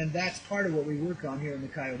with it, and that's part of what we work on here in the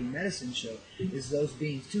Coyote Medicine Show, is those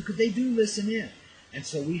beings too, because they do listen in, and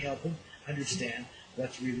so we help them understand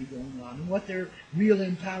what's really going on and what their real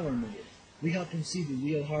empowerment is. We help them see the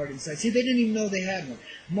real heart inside. See, they didn't even know they had one.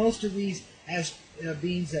 Most of these as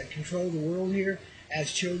beings that control the world here,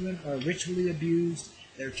 as children, are ritually abused.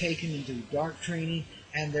 They're taken into dark training,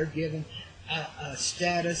 and they're given a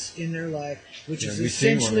status in their life which is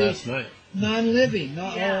essentially non-living.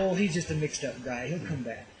 Oh, he's just a mixed-up guy. He'll come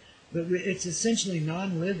back. But it's essentially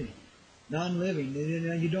non-living. Non-living.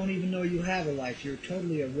 You don't even know you have a life. You're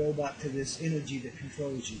totally a robot to this energy that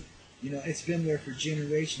controls you. You know, it's been there for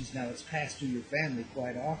generations now. It's passed through your family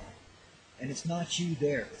quite often. And it's not you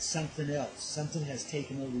there. It's something else. Something has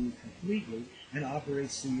taken over you completely and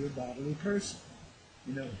operates through your bodily person.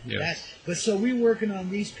 You know, yes. But so we're working on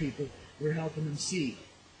these people. We're helping them see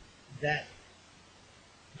that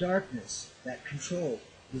darkness, that control,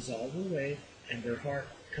 dissolve away, and their heart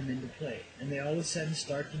come into play. And they all of a sudden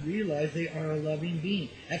start to realize they are a loving being.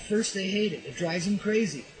 At first they hate it. It drives them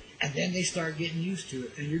crazy. And then they start getting used to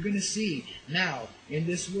it. And you're going to see now in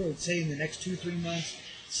this world, say in the next 2-3 months,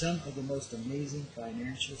 some of the most amazing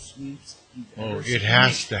financial sweeps you've ever seen. It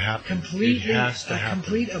has to happen. Completely, it has to happen.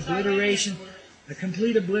 A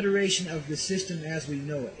complete obliteration of the system as we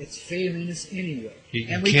know it. It's failing us anyway.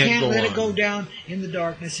 And we can't let it go down in the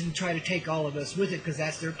darkness and try to take all of us with it, because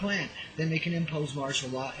that's their plan. Then they can impose martial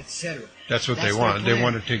law, etc. That's what they want. They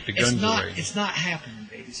want to take the guns away. It's not happening,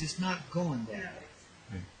 babies. It's not going that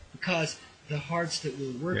way. Because the hearts that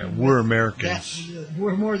we're working with, we're Americans.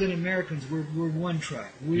 We're more than Americans. We're one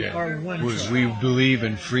tribe. We are one tribe. We believe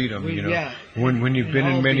in freedom. You know, when you've been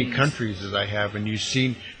in many countries, as I have, and you've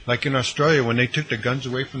seen, like in Australia, when they took the guns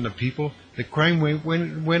away from the people, the crime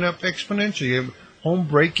went up exponentially. Home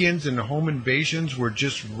break-ins and home invasions were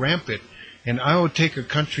just rampant. And I would take a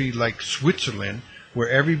country like Switzerland, where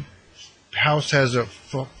every house has a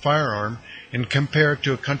firearm, and compare it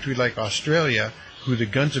to a country like Australia, who the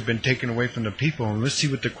guns have been taken away from the people, and let's see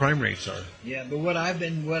what the crime rates are. Yeah,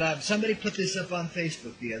 but somebody put this up on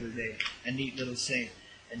Facebook the other day, a neat little saying: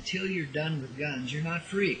 until you're done with guns, you're not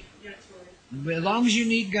free. That's right. As long as you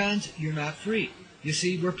need guns, you're not free. You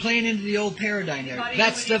see, we're playing into the old paradigm there.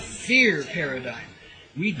 That's the fear paradigm.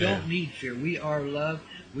 We don't need fear. We are love.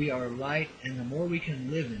 We are light, and the more we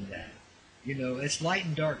can live in that, you know, it's light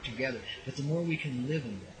and dark together. But the more we can live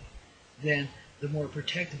in that, then the more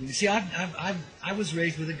protected we. See, I was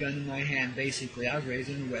raised with a gun in my hand. Basically, I was raised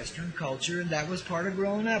in a Western culture, and that was part of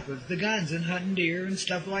growing up, with the guns and hunting deer and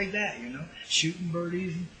stuff like that. You know, shooting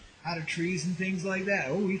birdies out of trees and things like that.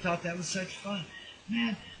 Oh, we thought that was such fun.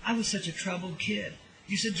 Man, I was such a troubled kid.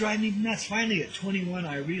 Used to drive me nuts. Finally, at 21,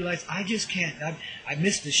 I realized I just can't. I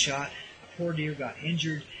missed a shot. A poor deer got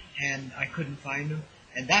injured, and I couldn't find him.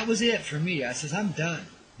 And that was it for me. I says, I'm done.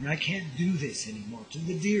 And I can't do this anymore to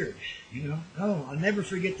the deer. No, I'll never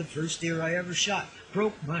forget the first deer I ever shot.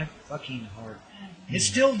 Broke my fucking heart. It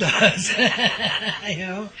still does.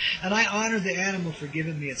 And I honor the animal for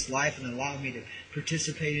giving me its life and allowing me to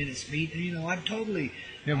participate in its meat. And, I'm totally...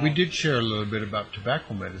 Yeah, we did share a little bit about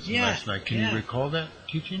tobacco medicine last night. Can you recall that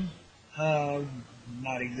teaching?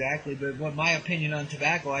 Not exactly, but what my opinion on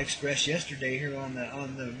tobacco I expressed yesterday here on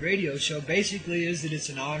the radio show basically is that it's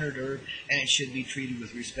an honored herb and it should be treated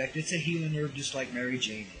with respect. It's a healing herb just like Mary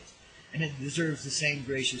Jane is, and it deserves the same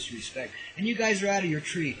gracious respect. And you guys are out of your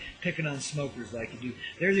tree picking on smokers like you do.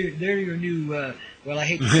 They're your new, well, I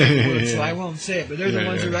hate to say the word, so I won't say it, but they're the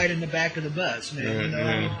ones that ride in the back of the bus, man.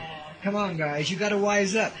 I mean, come on, guys, you got to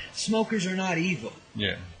wise up. Smokers are not evil.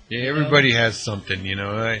 Yeah. Yeah, everybody has something,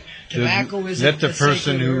 Tobacco is let the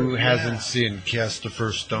person who hasn't sinned cast the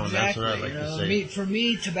first stone. Exactly. That's what I like to say. For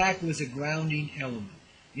me, tobacco is a grounding element.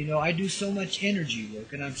 I do so much energy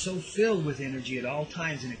work, and I'm so filled with energy at all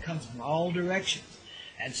times, and it comes from all directions.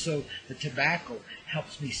 And so the tobacco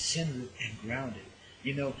helps me center it and ground it.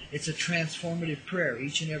 It's a transformative prayer.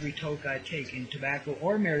 Each and every toke I take in tobacco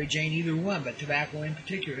or Mary Jane, either one, but tobacco in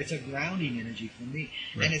particular, it's a grounding energy for me.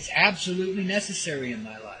 Right. And it's absolutely necessary in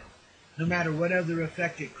my life. No matter what other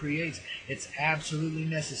effect it creates, it's absolutely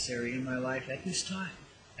necessary in my life at this time.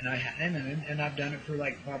 And I've done it for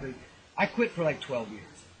I quit for 12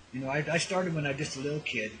 years. I started when I was just a little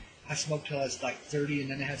kid. I smoked till I was 30, and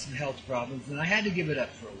then I had some health problems, and I had to give it up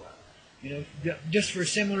for a while. Just for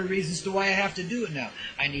similar reasons to why I have to do it now.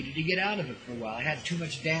 I needed to get out of it for a while. I had too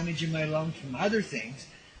much damage in my lungs from other things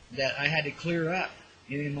that I had to clear up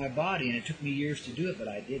in my body, and it took me years to do it, but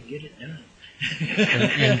I did get it done.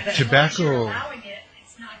 and tobacco... You're allowing it,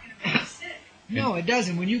 it's not going to make you sick. No, it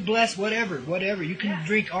doesn't. When you bless whatever, you can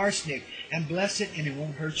drink arsenic and bless it, and it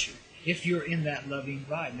won't hurt you if you're in that loving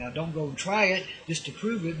vibe. Now, don't go and try it just to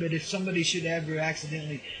prove it, but if somebody should ever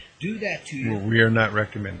accidentally do that to you. Well, we are not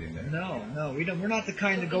recommending that. No, we don't. We're not the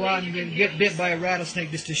kind to go out and get bit by a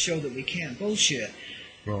rattlesnake just to show that we can. Bullshit.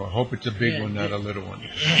 Well, I hope it's a big one, not a little one.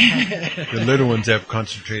 The little ones have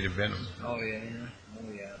concentrated venom. Oh yeah, they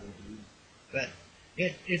do. But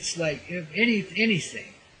it's like if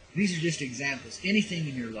anything. These are just examples. Anything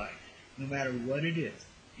in your life, no matter what it is,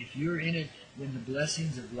 if you're in it with the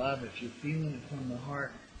blessings of love, if you're feeling it from the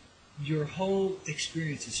heart, your whole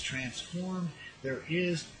experience is transformed. There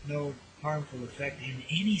is no harmful effect in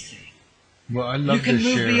anything. Well, I love you can to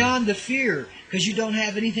move share. beyond the fear because you don't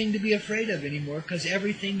have anything to be afraid of anymore because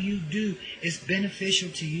everything you do is beneficial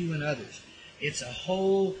to you and others. It's a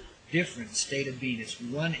whole different state of being. It's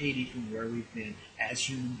 180 from where we've been as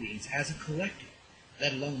human beings, as a collective,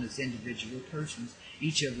 let alone as individual persons,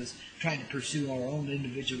 each of us trying to pursue our own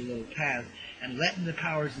individual little path and letting the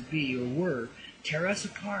powers that be or were tear us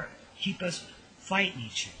apart, keep us fighting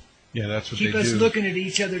each other. Yeah, that's what Keep they us do. looking at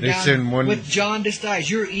each other down with jaundiced eyes.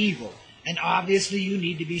 You're evil. And obviously you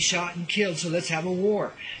need to be shot and killed, so let's have a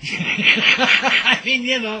war. I mean,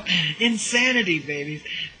 insanity, babies.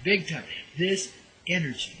 Big time. This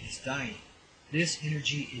energy is dying. This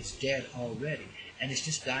energy is dead already. And it's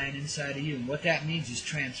just dying inside of you. And what that means is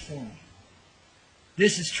transforming.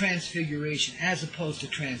 This is transfiguration as opposed to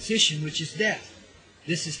transition, which is death.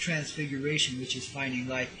 This is transfiguration, which is finding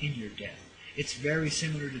life in your death. It's very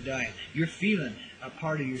similar to dying. You're feeling a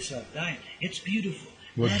part of yourself dying. It's beautiful.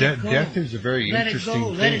 Well, death is a very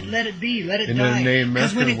interesting thing. Let it be. Let it in die. In the Native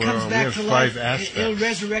Because when American it comes world, we back have to five life, aspects. it'll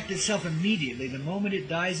resurrect itself immediately. The moment it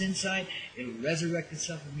dies inside, it'll resurrect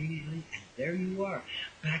itself immediately. And there you are,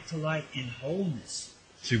 back to life in wholeness.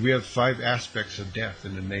 See, we have 5 aspects of death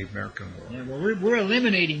in the Native American world. Yeah, well, we're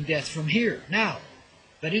eliminating death from here, now.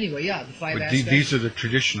 But anyway, the 5 aspects. These are the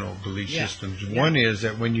traditional belief systems. One is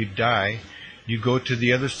that when you die, you go to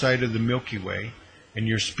the other side of the Milky Way, and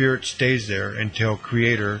your spirit stays there until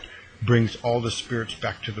Creator brings all the spirits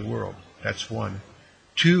back to the world. That's one.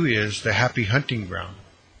 2 is the happy hunting ground.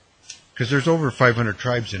 Because there's over 500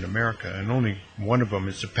 tribes in America, and only one of them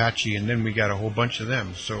is Apache, and then we got a whole bunch of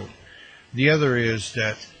them. So the other is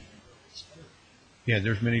that,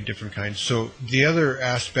 there's many different kinds. So the other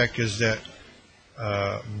aspect is that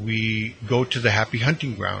we go to the happy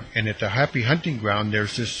hunting ground, and at the happy hunting ground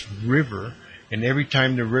there's this river, and every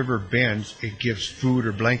time the river bends, it gives food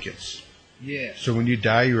or blankets. Yeah. So when you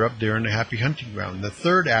die, you're up there in the happy hunting ground. The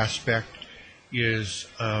third aspect is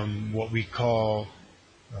what we call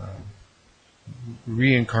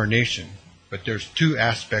reincarnation. But there's 2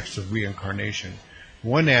 aspects of reincarnation.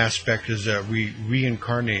 One aspect is that we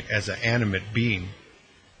reincarnate as an animate being,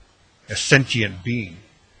 a sentient being.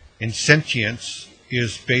 And sentience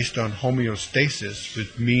is based on homeostasis,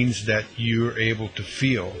 which means that you're able to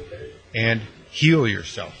feel and heal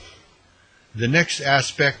yourself. The next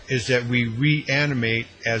aspect is that we reanimate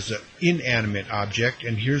as an inanimate object,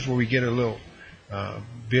 and here's where we get a little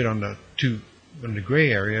bit on the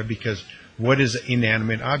gray area, because what is an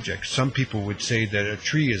inanimate object? Some people would say that a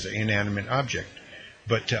tree is an inanimate object,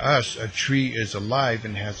 but to us, a tree is alive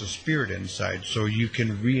and has a spirit inside, so you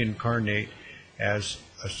can reincarnate as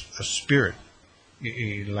a spirit,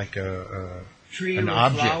 like a Tree an or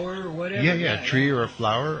object. a flower or whatever. Yeah, a tree or a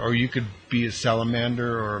flower, or you could be a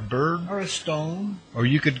salamander or a bird. Or a stone. Or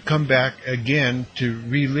you could come back again to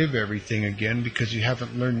relive everything again because you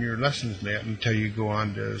haven't learned your lessons yet until you go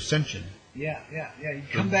on to ascension. Yeah. You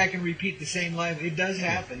come back and repeat the same life. It does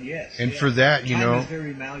happen, yes. And for that, Time is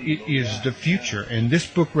very malleable. it is the future. And this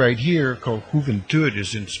book right here called Juventud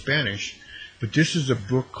is in Spanish, but this is a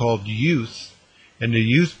book called Youth. And the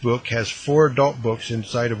youth book has 4 adult books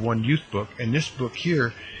inside of one youth book. And this book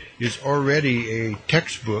here is already a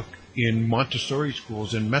textbook in Montessori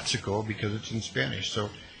schools in Mexico because it's in Spanish.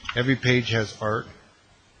 So every page has art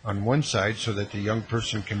on one side so that the young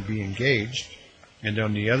person can be engaged. And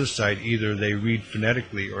on the other side, either they read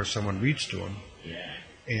phonetically or someone reads to them. Yeah.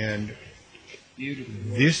 And Beautiful.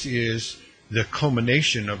 this is the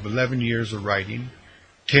culmination of 11 years of writing,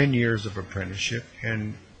 10 years of apprenticeship,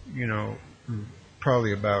 and,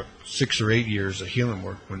 probably about 6 or 8 years of healing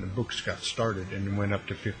work when the books got started, and went up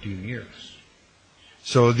to 15 years.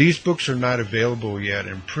 So these books are not available yet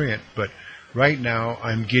in print, but right now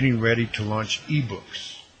I'm getting ready to launch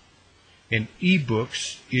ebooks. And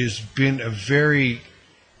ebooks has been a very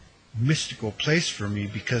mystical place for me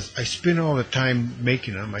because I spend all the time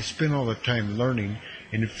making them, I spend all the time learning,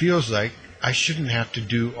 and it feels like I shouldn't have to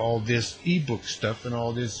do all this ebook stuff and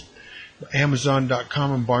all this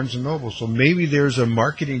Amazon.com and Barnes & Noble. So maybe there's a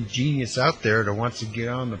marketing genius out there that wants to get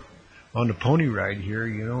on the pony ride here,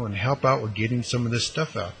 and help out with getting some of this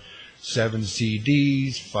stuff out. 7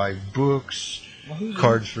 CDs, 5 books,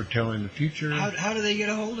 cards for telling the future. How do they get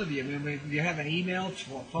a hold of you? I mean, do you have an email,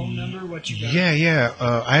 phone number? What you got? Yeah.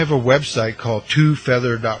 I have a website called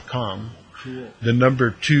 2feather.com. Cool. The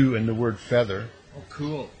number 2 and the word feather. Oh,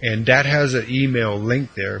 cool. And that has an email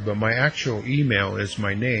link there, but my actual email is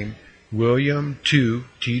my name, William2,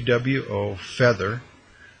 T-W-O, Feather,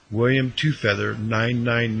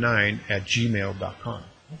 William2Feather999 at gmail.com.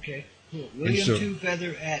 Okay, cool.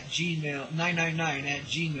 William2Feather at gmail999 at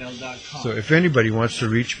gmail.com. So if anybody wants to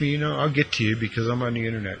reach me, I'll get to you because I'm on the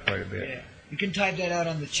internet quite a bit. Yeah. You can type that out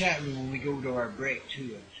on the chat room when we go to our break,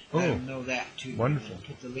 too. Let them know that, too. Wonderful.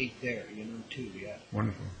 Put the link there, too, yeah.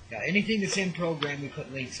 Wonderful. Yeah, anything that's in program, we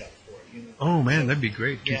put links up for it, Oh, man, that'd be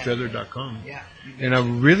great. 2feather.com. Yeah. And I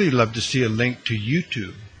would really love to see a link to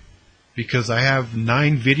YouTube because I have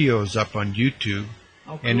 9 videos up on YouTube.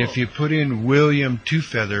 Oh, cool. And if you put in William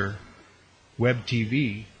 2Feather Web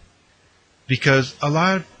TV, because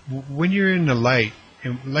when you're in the light,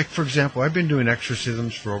 and like for example, I've been doing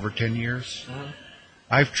exorcisms for over 10 years. Uh-huh.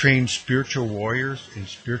 I've trained spiritual warriors in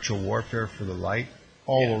spiritual warfare for the light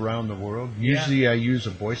all around the world. Usually I use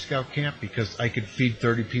a Boy Scout camp because I could feed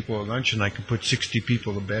 30 people at lunch and I could put 60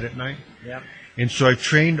 people to bed at night. Yep. And so I've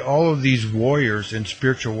trained all of these warriors in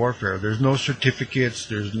spiritual warfare. There's no certificates,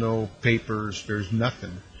 there's no papers, there's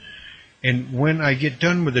nothing. And when I get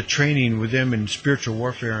done with the training with them in spiritual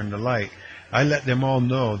warfare and the light, I let them all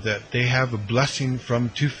know that they have a blessing from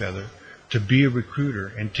 2Feather to be a recruiter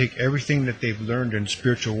and take everything that they've learned in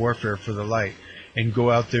spiritual warfare for the light and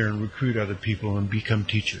go out there and recruit other people and become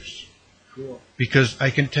teachers. Cool. Because I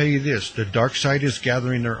can tell you this, the dark side is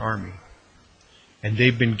gathering their army. And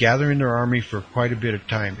they've been gathering their army for quite a bit of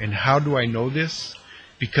time. And how do I know this?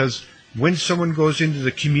 Because when someone goes into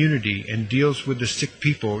the community and deals with the sick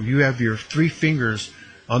people, you have your 3 fingers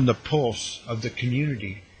on the pulse of the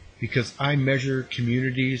community. Because I measure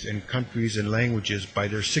communities and countries and languages by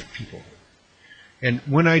their sick people. And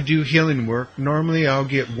when I do healing work, normally I'll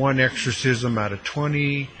get 1 exorcism out of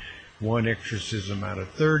 20, 1 exorcism out of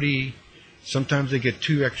 30. Sometimes I get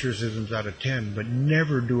 2 exorcisms out of 10, but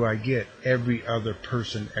never do I get every other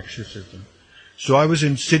person exorcism. So I was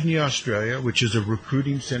in Sydney, Australia, which is a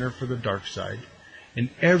recruiting center for the dark side,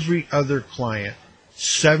 and every other client,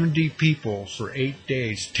 70 people for 8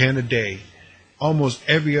 days, 10 a day, almost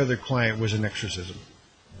every other client was an exorcism.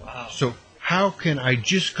 Wow. So how can I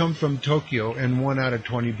just come from Tokyo and 1 out of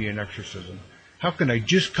 20 be an exorcism? How can I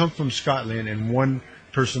just come from Scotland and 1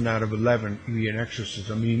 person out of 11 be an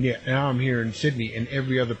exorcism? I mean, now I'm here in Sydney and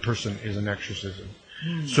every other person is an exorcism.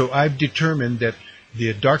 So I've determined that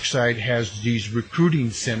the dark side has these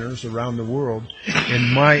recruiting centers around the world,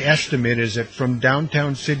 and my estimate is that from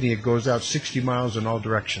downtown Sydney it goes out 60 miles in all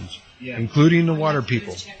directions, including the water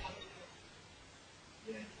people. Yeah.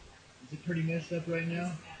 Is it pretty messed up right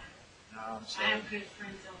now? No, I'm I sorry. have good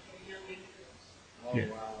friends out there, young individuals. Oh, Yeah.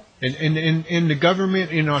 wow. And the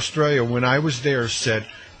government in Australia, when I was there, said,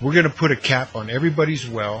 we're going to put a cap on everybody's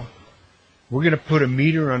well, we're going to put a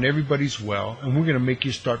meter on everybody's well, and we're going to make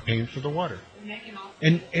you start paying for the water. They're making off.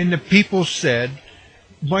 And the people said,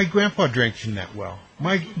 my grandpa drank from that well.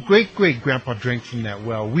 My great-great-grandpa drank from that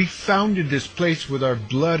well. We founded this place with our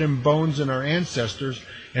blood and bones and our ancestors,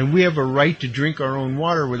 and we have a right to drink our own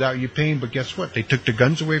water without you paying. But guess what? They took the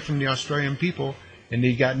guns away from the Australian people, and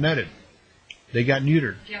they got nutted. They got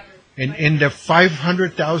neutered. Yeah, And the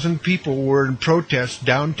 500,000 people were in protest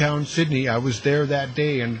downtown Sydney. I was there that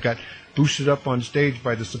day and got boosted up on stage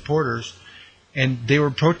by the supporters. And they were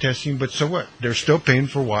protesting, but so what? They're still paying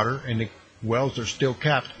for water, and the wells are still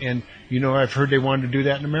capped. And, you know, I've heard they wanted to do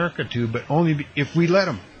that in America too, but only if we let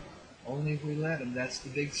them. Only if we let them. That's the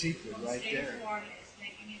big secret the right state of there. Florida is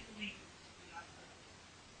making it legal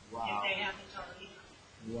to Wow. if they haven't already.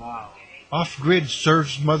 Wow. Okay? Off-grid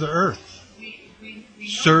serves Mother Earth. We know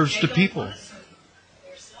Serves they the don't people. want to serve them.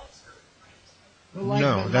 They're self-serving, right? Well,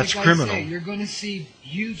 No, but that's like criminal. I say, you're going to see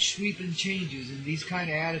huge sweeping changes in these kind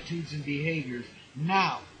of attitudes and behaviors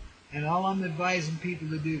now. And all I'm advising people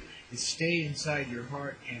to do is stay inside your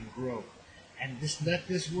heart and grow. And just let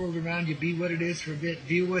this world around you be what it is for a bit.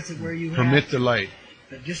 Deal with it where you Permit have the to. light.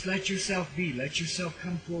 But just let yourself be. Let yourself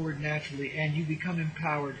come forward naturally, and you become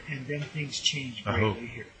empowered, and then things change I hope. greatly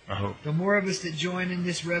here. I hope. The more of us that join in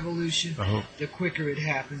this revolution, I hope. the quicker it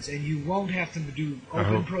happens, and you won't have to do I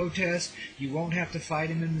open hope. protest. You won't have to fight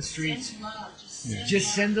them in the streets. Send love. Just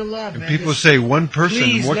love. send the love, And man. people Just say, one person,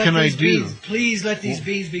 please what let can I these do? beings- please let these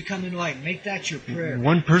beings become enlightened. Make that your prayer.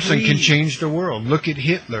 One person can Please. change the world. Look at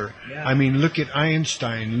Hitler. Yeah. I mean, look at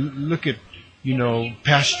Einstein. Look at, you know,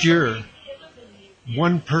 Pasteur.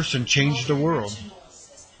 One person changed the world.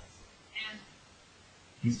 And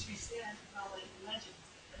history says, well, in legends,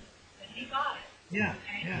 that he got it. Yeah,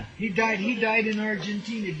 yeah. He died in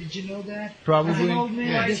Argentina. Did you know that? Probably, As an old man.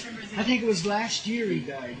 yeah. I think it was last year he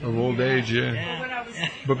died. Of old age, yeah. Yeah. But when I was,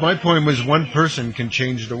 But my point was one person can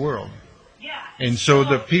change the world. yeah. And so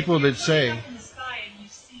the if people you're that say- looking up in the sky and you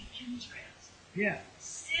see chemtrails, Yeah.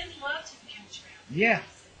 send love to the chemtrails. Yeah.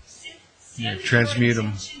 Send Yeah, your transmute 'em.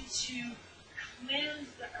 attention to cleanse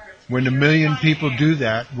the earth. When a million Purify people air. do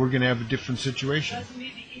that, we're going to have a different situation. Doesn't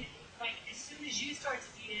mean that like as soon as you start to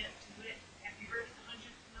do it, have you heard of the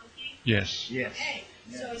 100 Milky? Yes. Yes. Okay,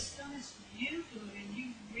 Yeah. so as soon as you do it and you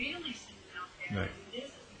really send it out there, Right. it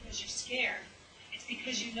isn't because you're scared. It's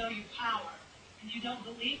because you know your power and you don't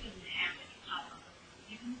believe in having any power.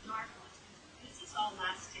 You believe in the dark ones. This is all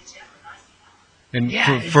last ditch effort. I see how. And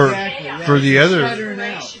Yeah, for exactly. for the That's other better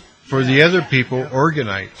out. for the other people,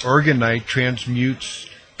 Organite transmutes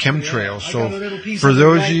chemtrails. I So got a little piece for of it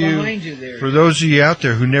those right of you behind you there. for those of you out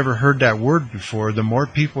there who never heard that word before, the more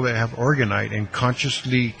people that have Organite and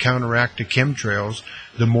consciously counteract the chemtrails,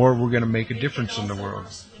 the more we're going to make a difference in the world.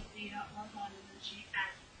 With the hormone energy at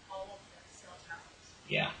all of the cell towers.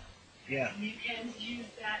 Yeah. Yeah. And you can use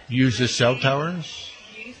that. Use the cell towers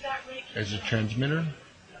Use that Reiki as a transmitter.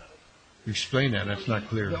 Explain that. That's not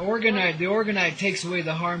clear. The organite takes away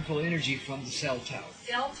the harmful energy from the cell tower.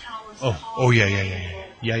 cell towers. Oh yeah.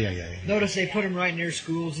 Notice they put them right near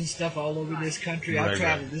schools and stuff all over this country. Right, I've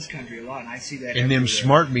traveled this country a lot, and I see that. And them everywhere.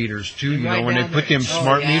 smart meters too. You Right know, when they down put there. them Oh,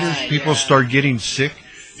 smart yeah, meters, people yeah. start getting sick,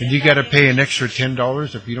 and you got to pay an extra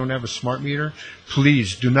 $10 if you don't have a smart meter.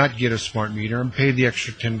 Please do not get a smart meter and pay the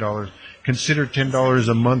extra $10. Consider $10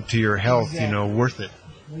 a month to your health. You know, worth it.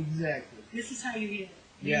 Exactly. This is how you heal.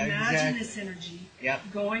 You Yeah, imagine exactly. this energy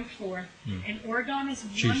Yep. going forth, and Oregon is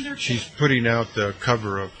wonderful. She's putting out the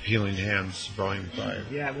cover of Healing Hands, Volume 5.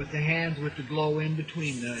 Yeah, with the hands with the glow in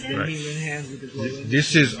between, the Right. healing hands with the glow in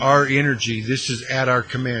This between. is our energy. This is at our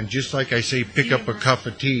command. Just like I say, pick up a cup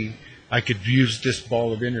of tea, I could use this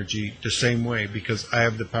ball of energy the same way because I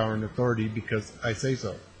have the power and authority because I say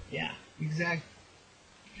so. Yeah, exactly.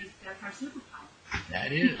 because that's our superpower.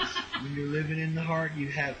 That is. When you're living in the heart, you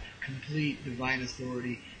have complete divine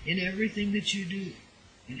authority in everything that you do,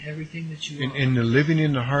 in everything that you are. And the living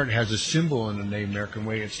in the heart has a symbol in the Native American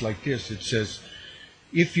way. It's like this. It says,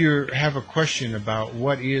 if you have a question about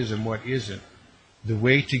what is and what isn't, the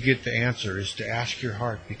way to get the answer is to ask your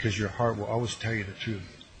heart because your heart will always tell you the truth.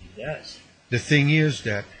 It does. The thing is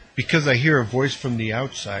that because I hear a voice from the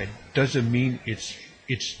outside doesn't mean it's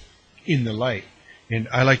in the light. And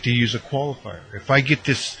I like to use a qualifier. If I get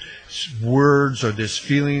this words or this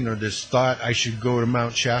feeling or this thought, I should go to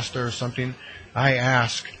Mount Shasta or something, I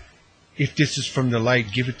ask, if this is from the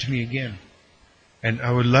light, give it to me again. And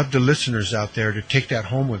I would love the listeners out there to take that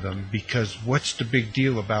home with them, because what's the big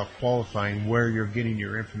deal about qualifying where you're getting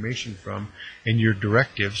your information from and your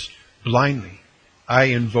directives blindly? I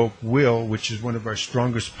invoke will, which is one of our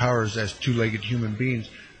strongest powers as two-legged human beings.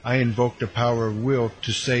 I invoke the power of will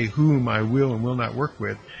to say whom I will and will not work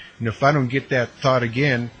with. And if I don't get that thought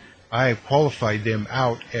again, I have qualified them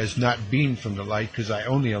out as not being from the light, because I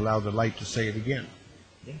only allow the light to say it again.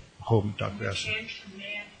 Yeah. Home, Dr. You Esson. can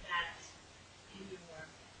command that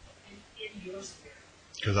in your spirit.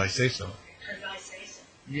 Because I say so. Because I say so.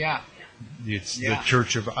 Yeah. It's Yeah. the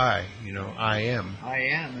church of I, I am. I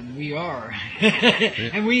am, and we are.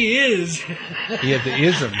 And we is. Yeah, the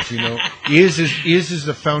isms, is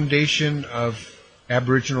the foundation of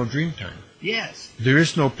Aboriginal Dreamtime. Yes. There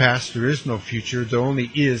is no past, there is no future, there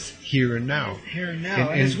only is here and now. Here and now.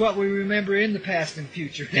 And it's what we remember in the past and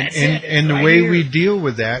future. That's And, it. and the Right way here. we deal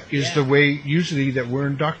with that is Yeah. the way usually that we're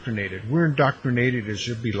indoctrinated. We're indoctrinated, it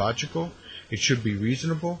should be logical, it should be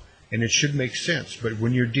reasonable, and it should make sense. But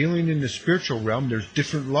when you're dealing in the spiritual realm, there's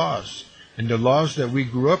different laws. And the laws that we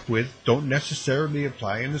grew up with don't necessarily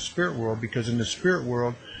apply in the spirit world, because in the spirit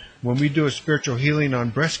world, when we do a spiritual healing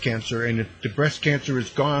on breast cancer, and if the breast cancer is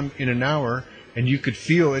gone in an hour, and you could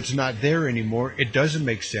feel it's not there anymore, it doesn't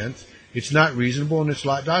make sense. It's not reasonable, and it's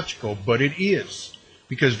not logical, but it is.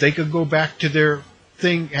 Because they could go back to their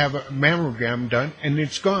thing, have a mammogram done, and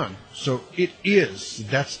it's gone. So it is.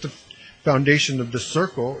 That's the foundation of the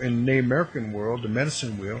circle in the American world, the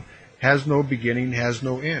medicine wheel. Has no beginning, has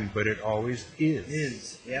no end, but it always is.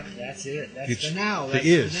 Is. Yep, that's it. That's It's the now. the That's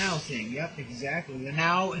is. the now thing. Yep, exactly. The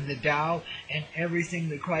now and the Tao and everything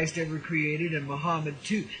that Christ ever created, and Muhammad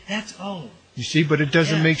too. That's all. You see, but it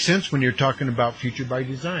doesn't Yeah. make sense when you're talking about future by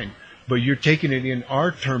design. But you're taking it in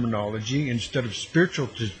our terminology instead of spiritual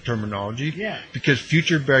terminology. Yeah. Because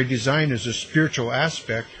future by design is a spiritual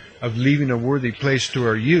aspect of leaving a worthy place to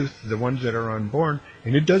our youth, the ones that are unborn,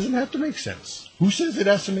 and it doesn't have to make sense. Who says it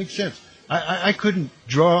has to make sense? I couldn't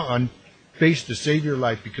draw on face to save your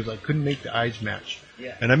life because I couldn't make the eyes match.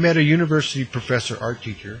 Yeah. And I met a university professor, art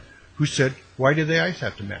teacher, who said, why do the eyes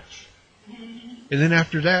have to match? And then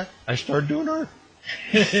after that, I started doing art.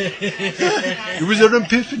 It was an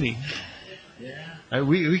epiphany. Yeah.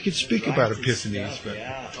 We could speak about Right, epiphanies, stuff, but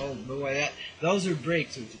yeah. Oh boy, those are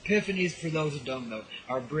breakthroughs. Epiphanies, for those who don't know,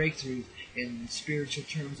 are breakthroughs in spiritual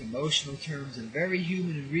terms, emotional terms, and very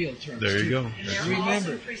human and real terms. there you too. go. And they're Remember.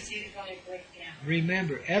 also preceded by a breakdown.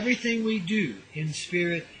 Remember, everything we do in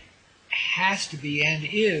spirit has to be and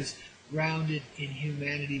is grounded in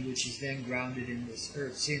humanity, which is then grounded in this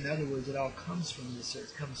earth. See, in other words, it all comes from this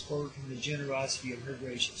earth, comes forward from the generosity of her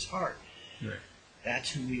gracious heart. Right.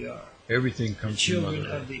 That's who we are. Everything The comes from children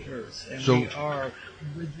Mother of Earth. the earth. And So- we are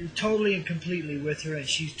totally and completely with her, and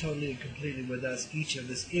she's totally and completely with us. Each of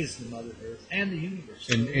us is the Mother Earth and the universe.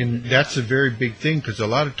 And that's a very big thing, because a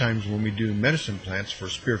lot of times when we do medicine plants for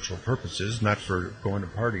spiritual purposes, not for going to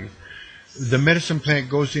parties, the medicine plant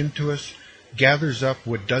goes into us, gathers up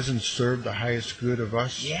what doesn't serve the highest good of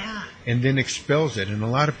us, Yeah. and then expels it. And a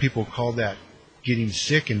lot of people call that getting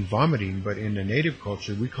sick and vomiting, but in the native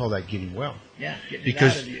culture, we call that getting well. Yeah. Getting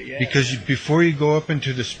Because it out of you. Yeah. because before you go up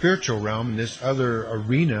into the spiritual realm, this other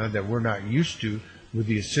arena that we're not used to, with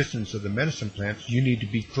the assistance of the medicine plants, you need to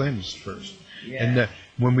be cleansed first. Yeah. And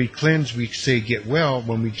when we cleanse, we say get well.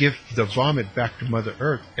 When we give the vomit back to Mother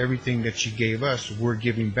Earth, everything that she gave us, we're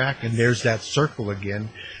giving back. And there's that circle again,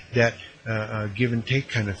 that give and take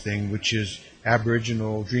kind of thing, which is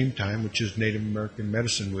Aboriginal Dreamtime, which is Native American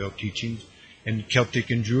medicine wheel teachings. And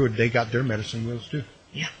Celtic and Druid, they got their medicine wheels too.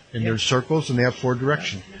 Yeah. And there's circles, and they have 4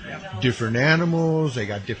 directions. Different animals, they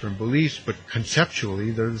got different beliefs, but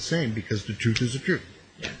conceptually they're the same, because the truth is the truth.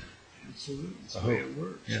 Absolutely. That's the way it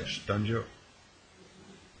works. Yes, done joke.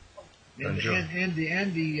 And, Sure. and the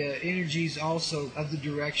energies also of the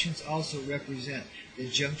directions also represent the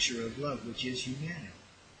juncture of love, which is humanity,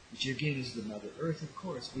 which again is the Mother Earth, of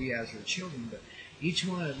course, we as her children, but each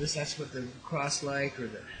one of us, that's what the cross-like or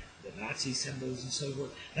the Nazi symbols and so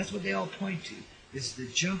forth, that's what they all point to, is the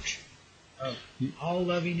junction of all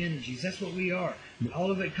loving energies. That's what we are. All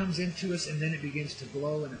of it comes into us, and then it begins to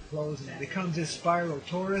glow, and it flows, and it becomes this spiral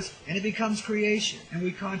torus, and it becomes creation. And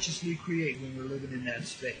we consciously create when we're living in that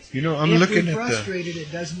space. You know, I'm if looking we're at the frustrated,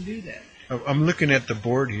 it doesn't do that. I'm looking at the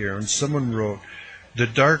board here, and someone wrote, the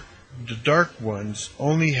dark ones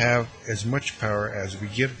only have as much power as we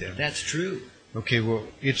give them. That's true. Okay, well,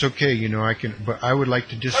 it's okay, but I would like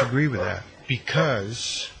to disagree with that,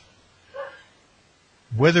 because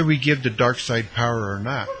whether we give the dark side power or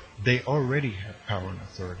not, they already have power and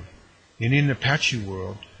authority. And in the Apache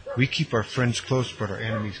world, we keep our friends close but our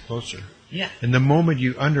enemies closer. Yeah. And the moment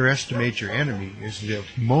you underestimate your enemy is the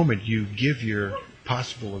moment you give your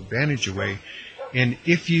possible advantage away. And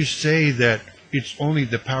if you say that it's only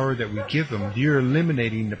the power that we give them, you're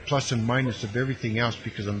eliminating the plus and minus of everything else,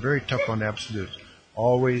 because I'm very tough on absolutes.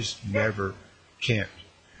 Always, never, can't.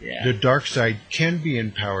 Yeah. The dark side can be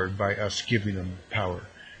empowered by us giving them power.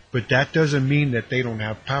 But that doesn't mean that they don't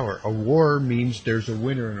have power. A war means there's a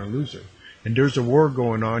winner and a loser. And there's a war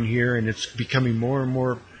going on here, and it's becoming more and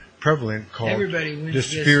more prevalent, called the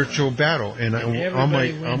spiritual battle. And on my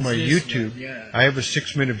YouTube, I have a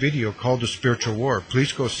 6-minute video called The Spiritual War.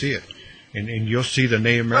 Please go see it. And you'll see the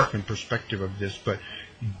Native American perspective of this. But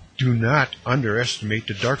do not underestimate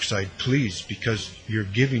the dark side, please, because you're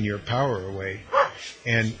giving your power away.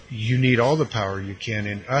 And you need all the power you can.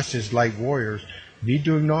 And us as light warriors need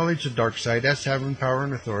to acknowledge the dark side as having power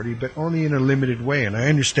and authority, but only in a limited way. And I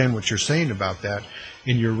understand what you're saying about that,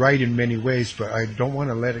 and you're right in many ways, but I don't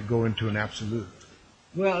want to let it go into an absolute.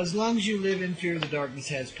 Well, as long as you live in fear, the darkness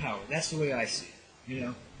has power. That's the way I see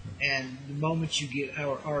it, And the moment you get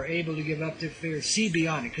are able to give up to fear, see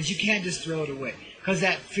beyond it, because you can't just throw it away. Because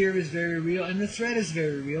that fear is very real, and the threat is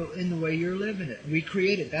very real in the way you're living it. We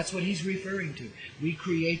create it. That's what he's referring to. We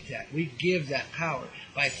create that. We give that power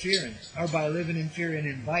by fearing it, or by living in fear and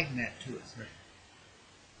inviting that to us. Right.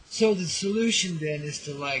 So the solution then is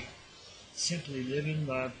to simply live in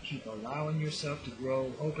love, keep allowing yourself to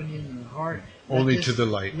grow, opening your heart. Only to the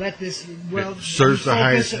light. Let this, it serves the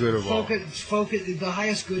highest good of all. Focus, the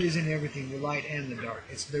highest good is in everything, the light and the dark.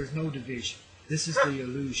 There's no division. This is the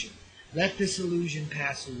illusion. Let this illusion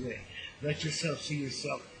pass away. Let yourself see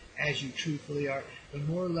yourself as you truthfully are. The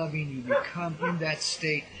more loving you become in that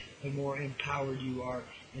state, the more empowered you are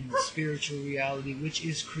in the spiritual reality, which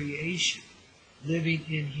is creation, living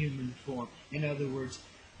in human form. In other words,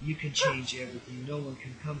 you can change everything. No one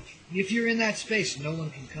can come to you. If you're in that space, no one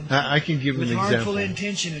can come to you. I can give an example. With harmful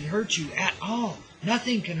intention and hurt you at all.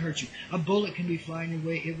 Nothing can hurt you. A bullet can be flying your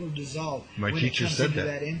way. It will dissolve when it comes into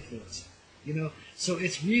that influence. So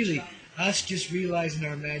it's really us just realizing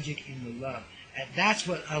our magic in the love. And that's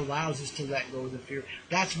what allows us to let go of the fear.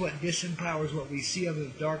 That's what disempowers what we see of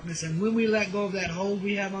the darkness. And when we let go of that hold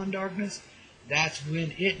we have on darkness, that's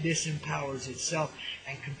when it disempowers itself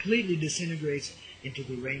and completely disintegrates into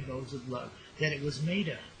the rainbows of love that it was made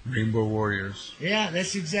of. Rainbow warriors. Yeah,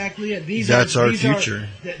 that's exactly it. That's our future.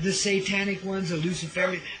 The satanic ones, the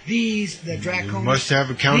Luciferian, the Draconians. You must have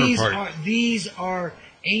a counterpart. These are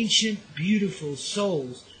ancient, beautiful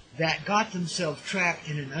souls that got themselves trapped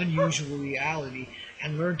in an unusual reality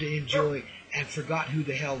and learned to enjoy and forgot who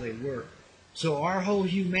the hell they were. So our whole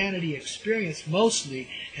humanity experience mostly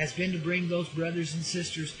has been to bring those brothers and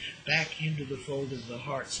sisters back into the fold of the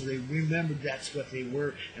heart, so they remembered that's what they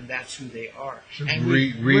were and that's who they are. And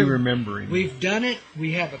remembering. We've done it,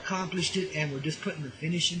 we have accomplished it, and we're just putting the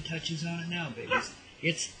finishing touches on it now, babies.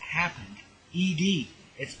 It's happened. ED.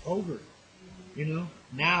 It's over.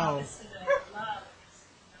 Now.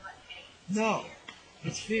 No.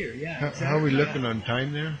 It's fear, yeah. Exactly. How are we looking on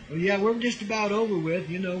time there? Well, yeah, we're just about over with.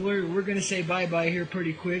 We're going to say bye-bye here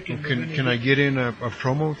pretty quick. And can I get in a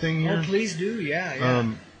promo thing here? Oh, please do,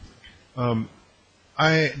 yeah.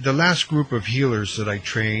 The last group of healers that I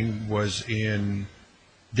trained was in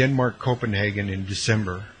Denmark, Copenhagen in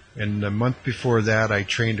December. And the month before that, I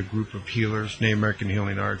trained a group of healers, Native American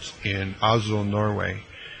Healing Arts, in Oslo, Norway.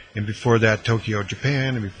 And before that, Tokyo,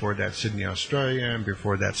 Japan. And before that, Sydney, Australia. And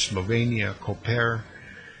before that, Slovenia, Koper.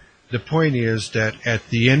 The point is that at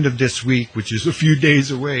the end of this week, which is a few days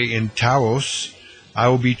away in Taos, I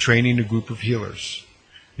will be training a group of healers.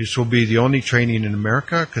 This will be the only training in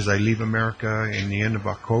America because I leave America in the end of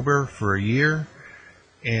October for a year.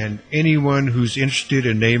 And anyone who's interested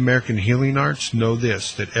in Native American Healing Arts, know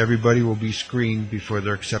this, that everybody will be screened before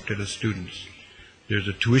they're accepted as students. There's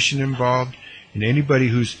a tuition involved, and anybody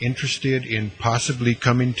who's interested in possibly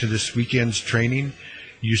coming to this weekend's training,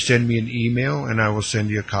 you send me an email and I will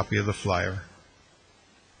send you a copy of the flyer.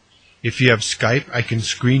 If you have Skype, I can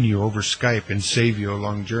screen you over Skype and save you a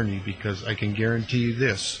long journey, because I can guarantee you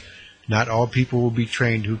this, not all people will be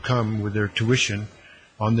trained who come with their tuition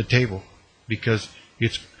on the table, because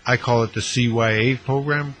I call it the CYA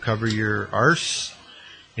program, cover your arse,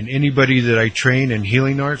 and anybody that I train in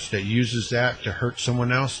healing arts that uses that to hurt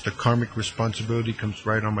someone else, the karmic responsibility comes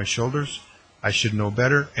right on my shoulders. I should know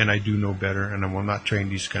better, and I do know better, and I will not train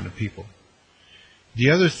these kind of people. The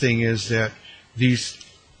other thing is that these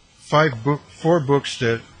 4 books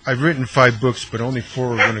that I've written 5 books, but only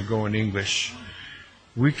 4 are going to go in English.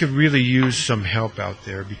 we could really use some help out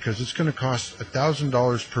there, because it's going to cost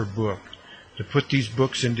 $1,000 per book to put these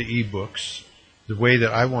books into ebooks the way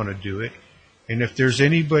that I want to do it. And if there's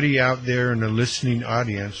anybody out there in the listening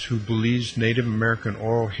audience who believes Native American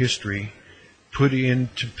oral history put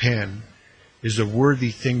into pen is a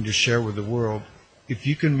worthy thing to share with the world, if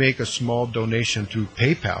you can make a small donation through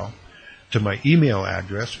PayPal to my email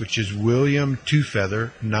address, which is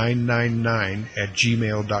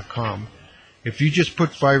williamtwofeather999@gmail.com, if you just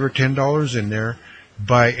put $5 or $10 in there,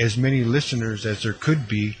 by as many listeners as there could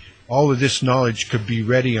be, all of this knowledge could be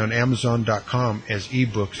ready on Amazon.com as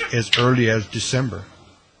ebooks as early as December.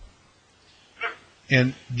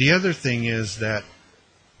 And the other thing is that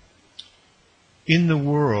in the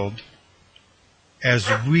world, as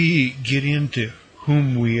we get into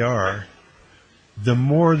whom we are, the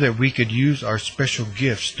more that we could use our special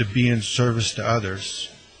gifts to be in service to others,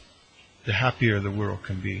 the happier the world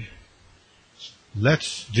can be.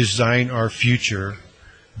 Let's design our future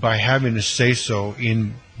by having a say-so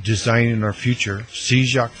in designing our future. See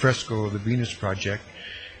Jacques Fresco of the Venus Project,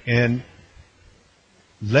 and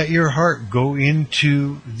let your heart go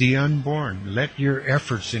into the unborn. Let your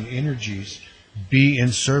efforts and energies be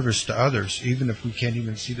in service to others, even if we can't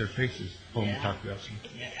even see their faces. Yeah,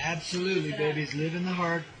 absolutely, babies. Live in the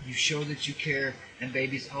heart. You show that you care, and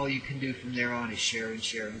babies, all you can do from there on is share and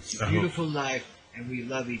share. It's a beautiful life, and we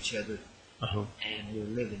love each other, and we're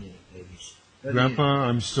living in it, babies. Grandpa,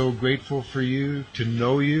 I'm so grateful for you, to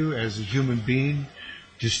know you as a human being,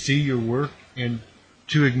 to see your work, and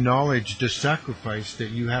to acknowledge the sacrifice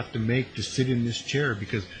that you have to make to sit in this chair,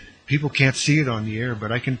 because people can't see it on the air,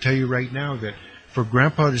 but I can tell you right now that for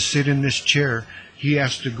Grandpa to sit in this chair, he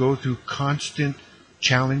has to go through constant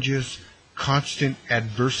challenges, constant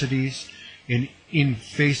adversities, and in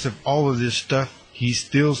face of all of this stuff, he's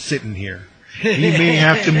still sitting here. He may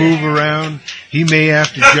have to move around, he may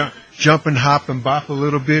have to jump and hop and bop a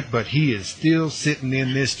little bit, but he is still sitting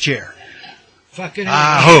in this chair. Fucking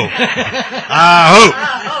I hope.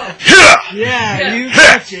 Yeah, you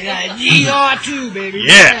betcha. Yeah, you are too, baby.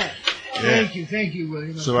 Yeah. Thank you,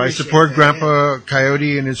 William. So I support Grandpa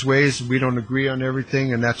Coyote in his ways. We don't agree on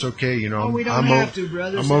everything, and that's okay. You know, we don't have to,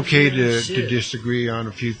 brother. I'm okay to disagree on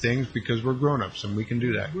a few things, because we're grown-ups and we can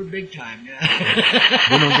do that. We're big time, yeah.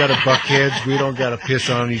 We don't got to buck heads. We don't got to piss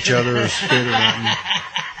on each other or spit or nothing.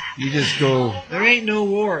 You just go. There ain't no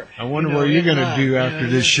war. I wonder what you're gonna do after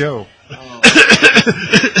this show.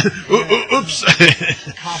 Oops.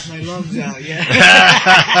 Cough my lungs out, yeah.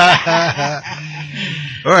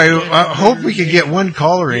 All right, I hope we could get one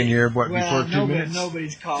caller in here, before 2 minutes?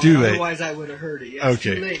 Nobody's calling. Too late. Otherwise, I would have heard it. Yeah,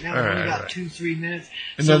 Okay. It's too late. Now we've only got 2-3 minutes.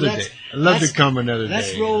 Another day. I'd love to come another day.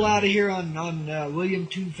 Let's roll out of here on William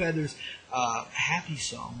Two Feathers' happy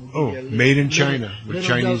song. Made in China with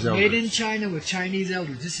Chinese elders. Made in China with Chinese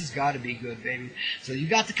elders. This has got to be good, baby. So you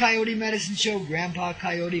got the Coyote Medicine Show, Grandpa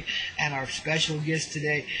Coyote, and our special guest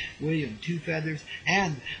today, William Two Feathers,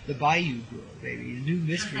 and the Bayou Girl, baby. The new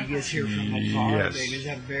mystery guest here from afar, baby. Is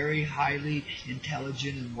a very highly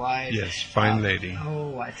intelligent and wise. Yes, fine lady.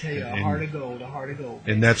 Oh, I tell you, a heart of gold,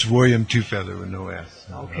 baby. And that's William Two Feather with no S.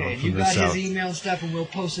 Okay, you got his email and stuff, and we'll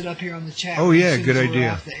post it up here on the chat. Oh yeah, good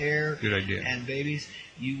idea. Off the air. Good idea. And babies,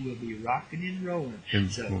 you will be rocking and rolling.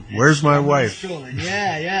 And so, where's my wife?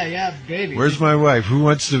 Yeah, baby. Where's my wife? Who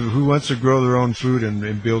wants to grow their own food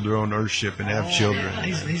and build their own earthship and have children? Yeah.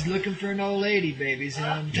 He's looking for an old lady, babies.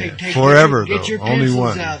 Forever, get your only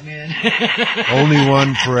one. Out, man. Only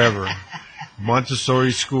one forever.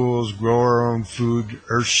 Montessori schools, grow our own food,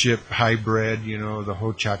 earthship, hybrid, the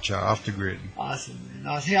whole cha-cha, off the grid. Awesome,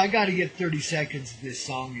 man. Hey, I got to get 30 seconds of this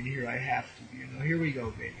song in here. I have to. Here we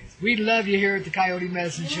go, babies. We love you here at the Coyote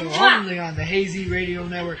Medicine Show, only on the Hazy Radio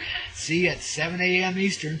Network. See you at 7 a.m.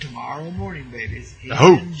 Eastern tomorrow morning, babies.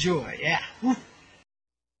 Enjoy. Yeah.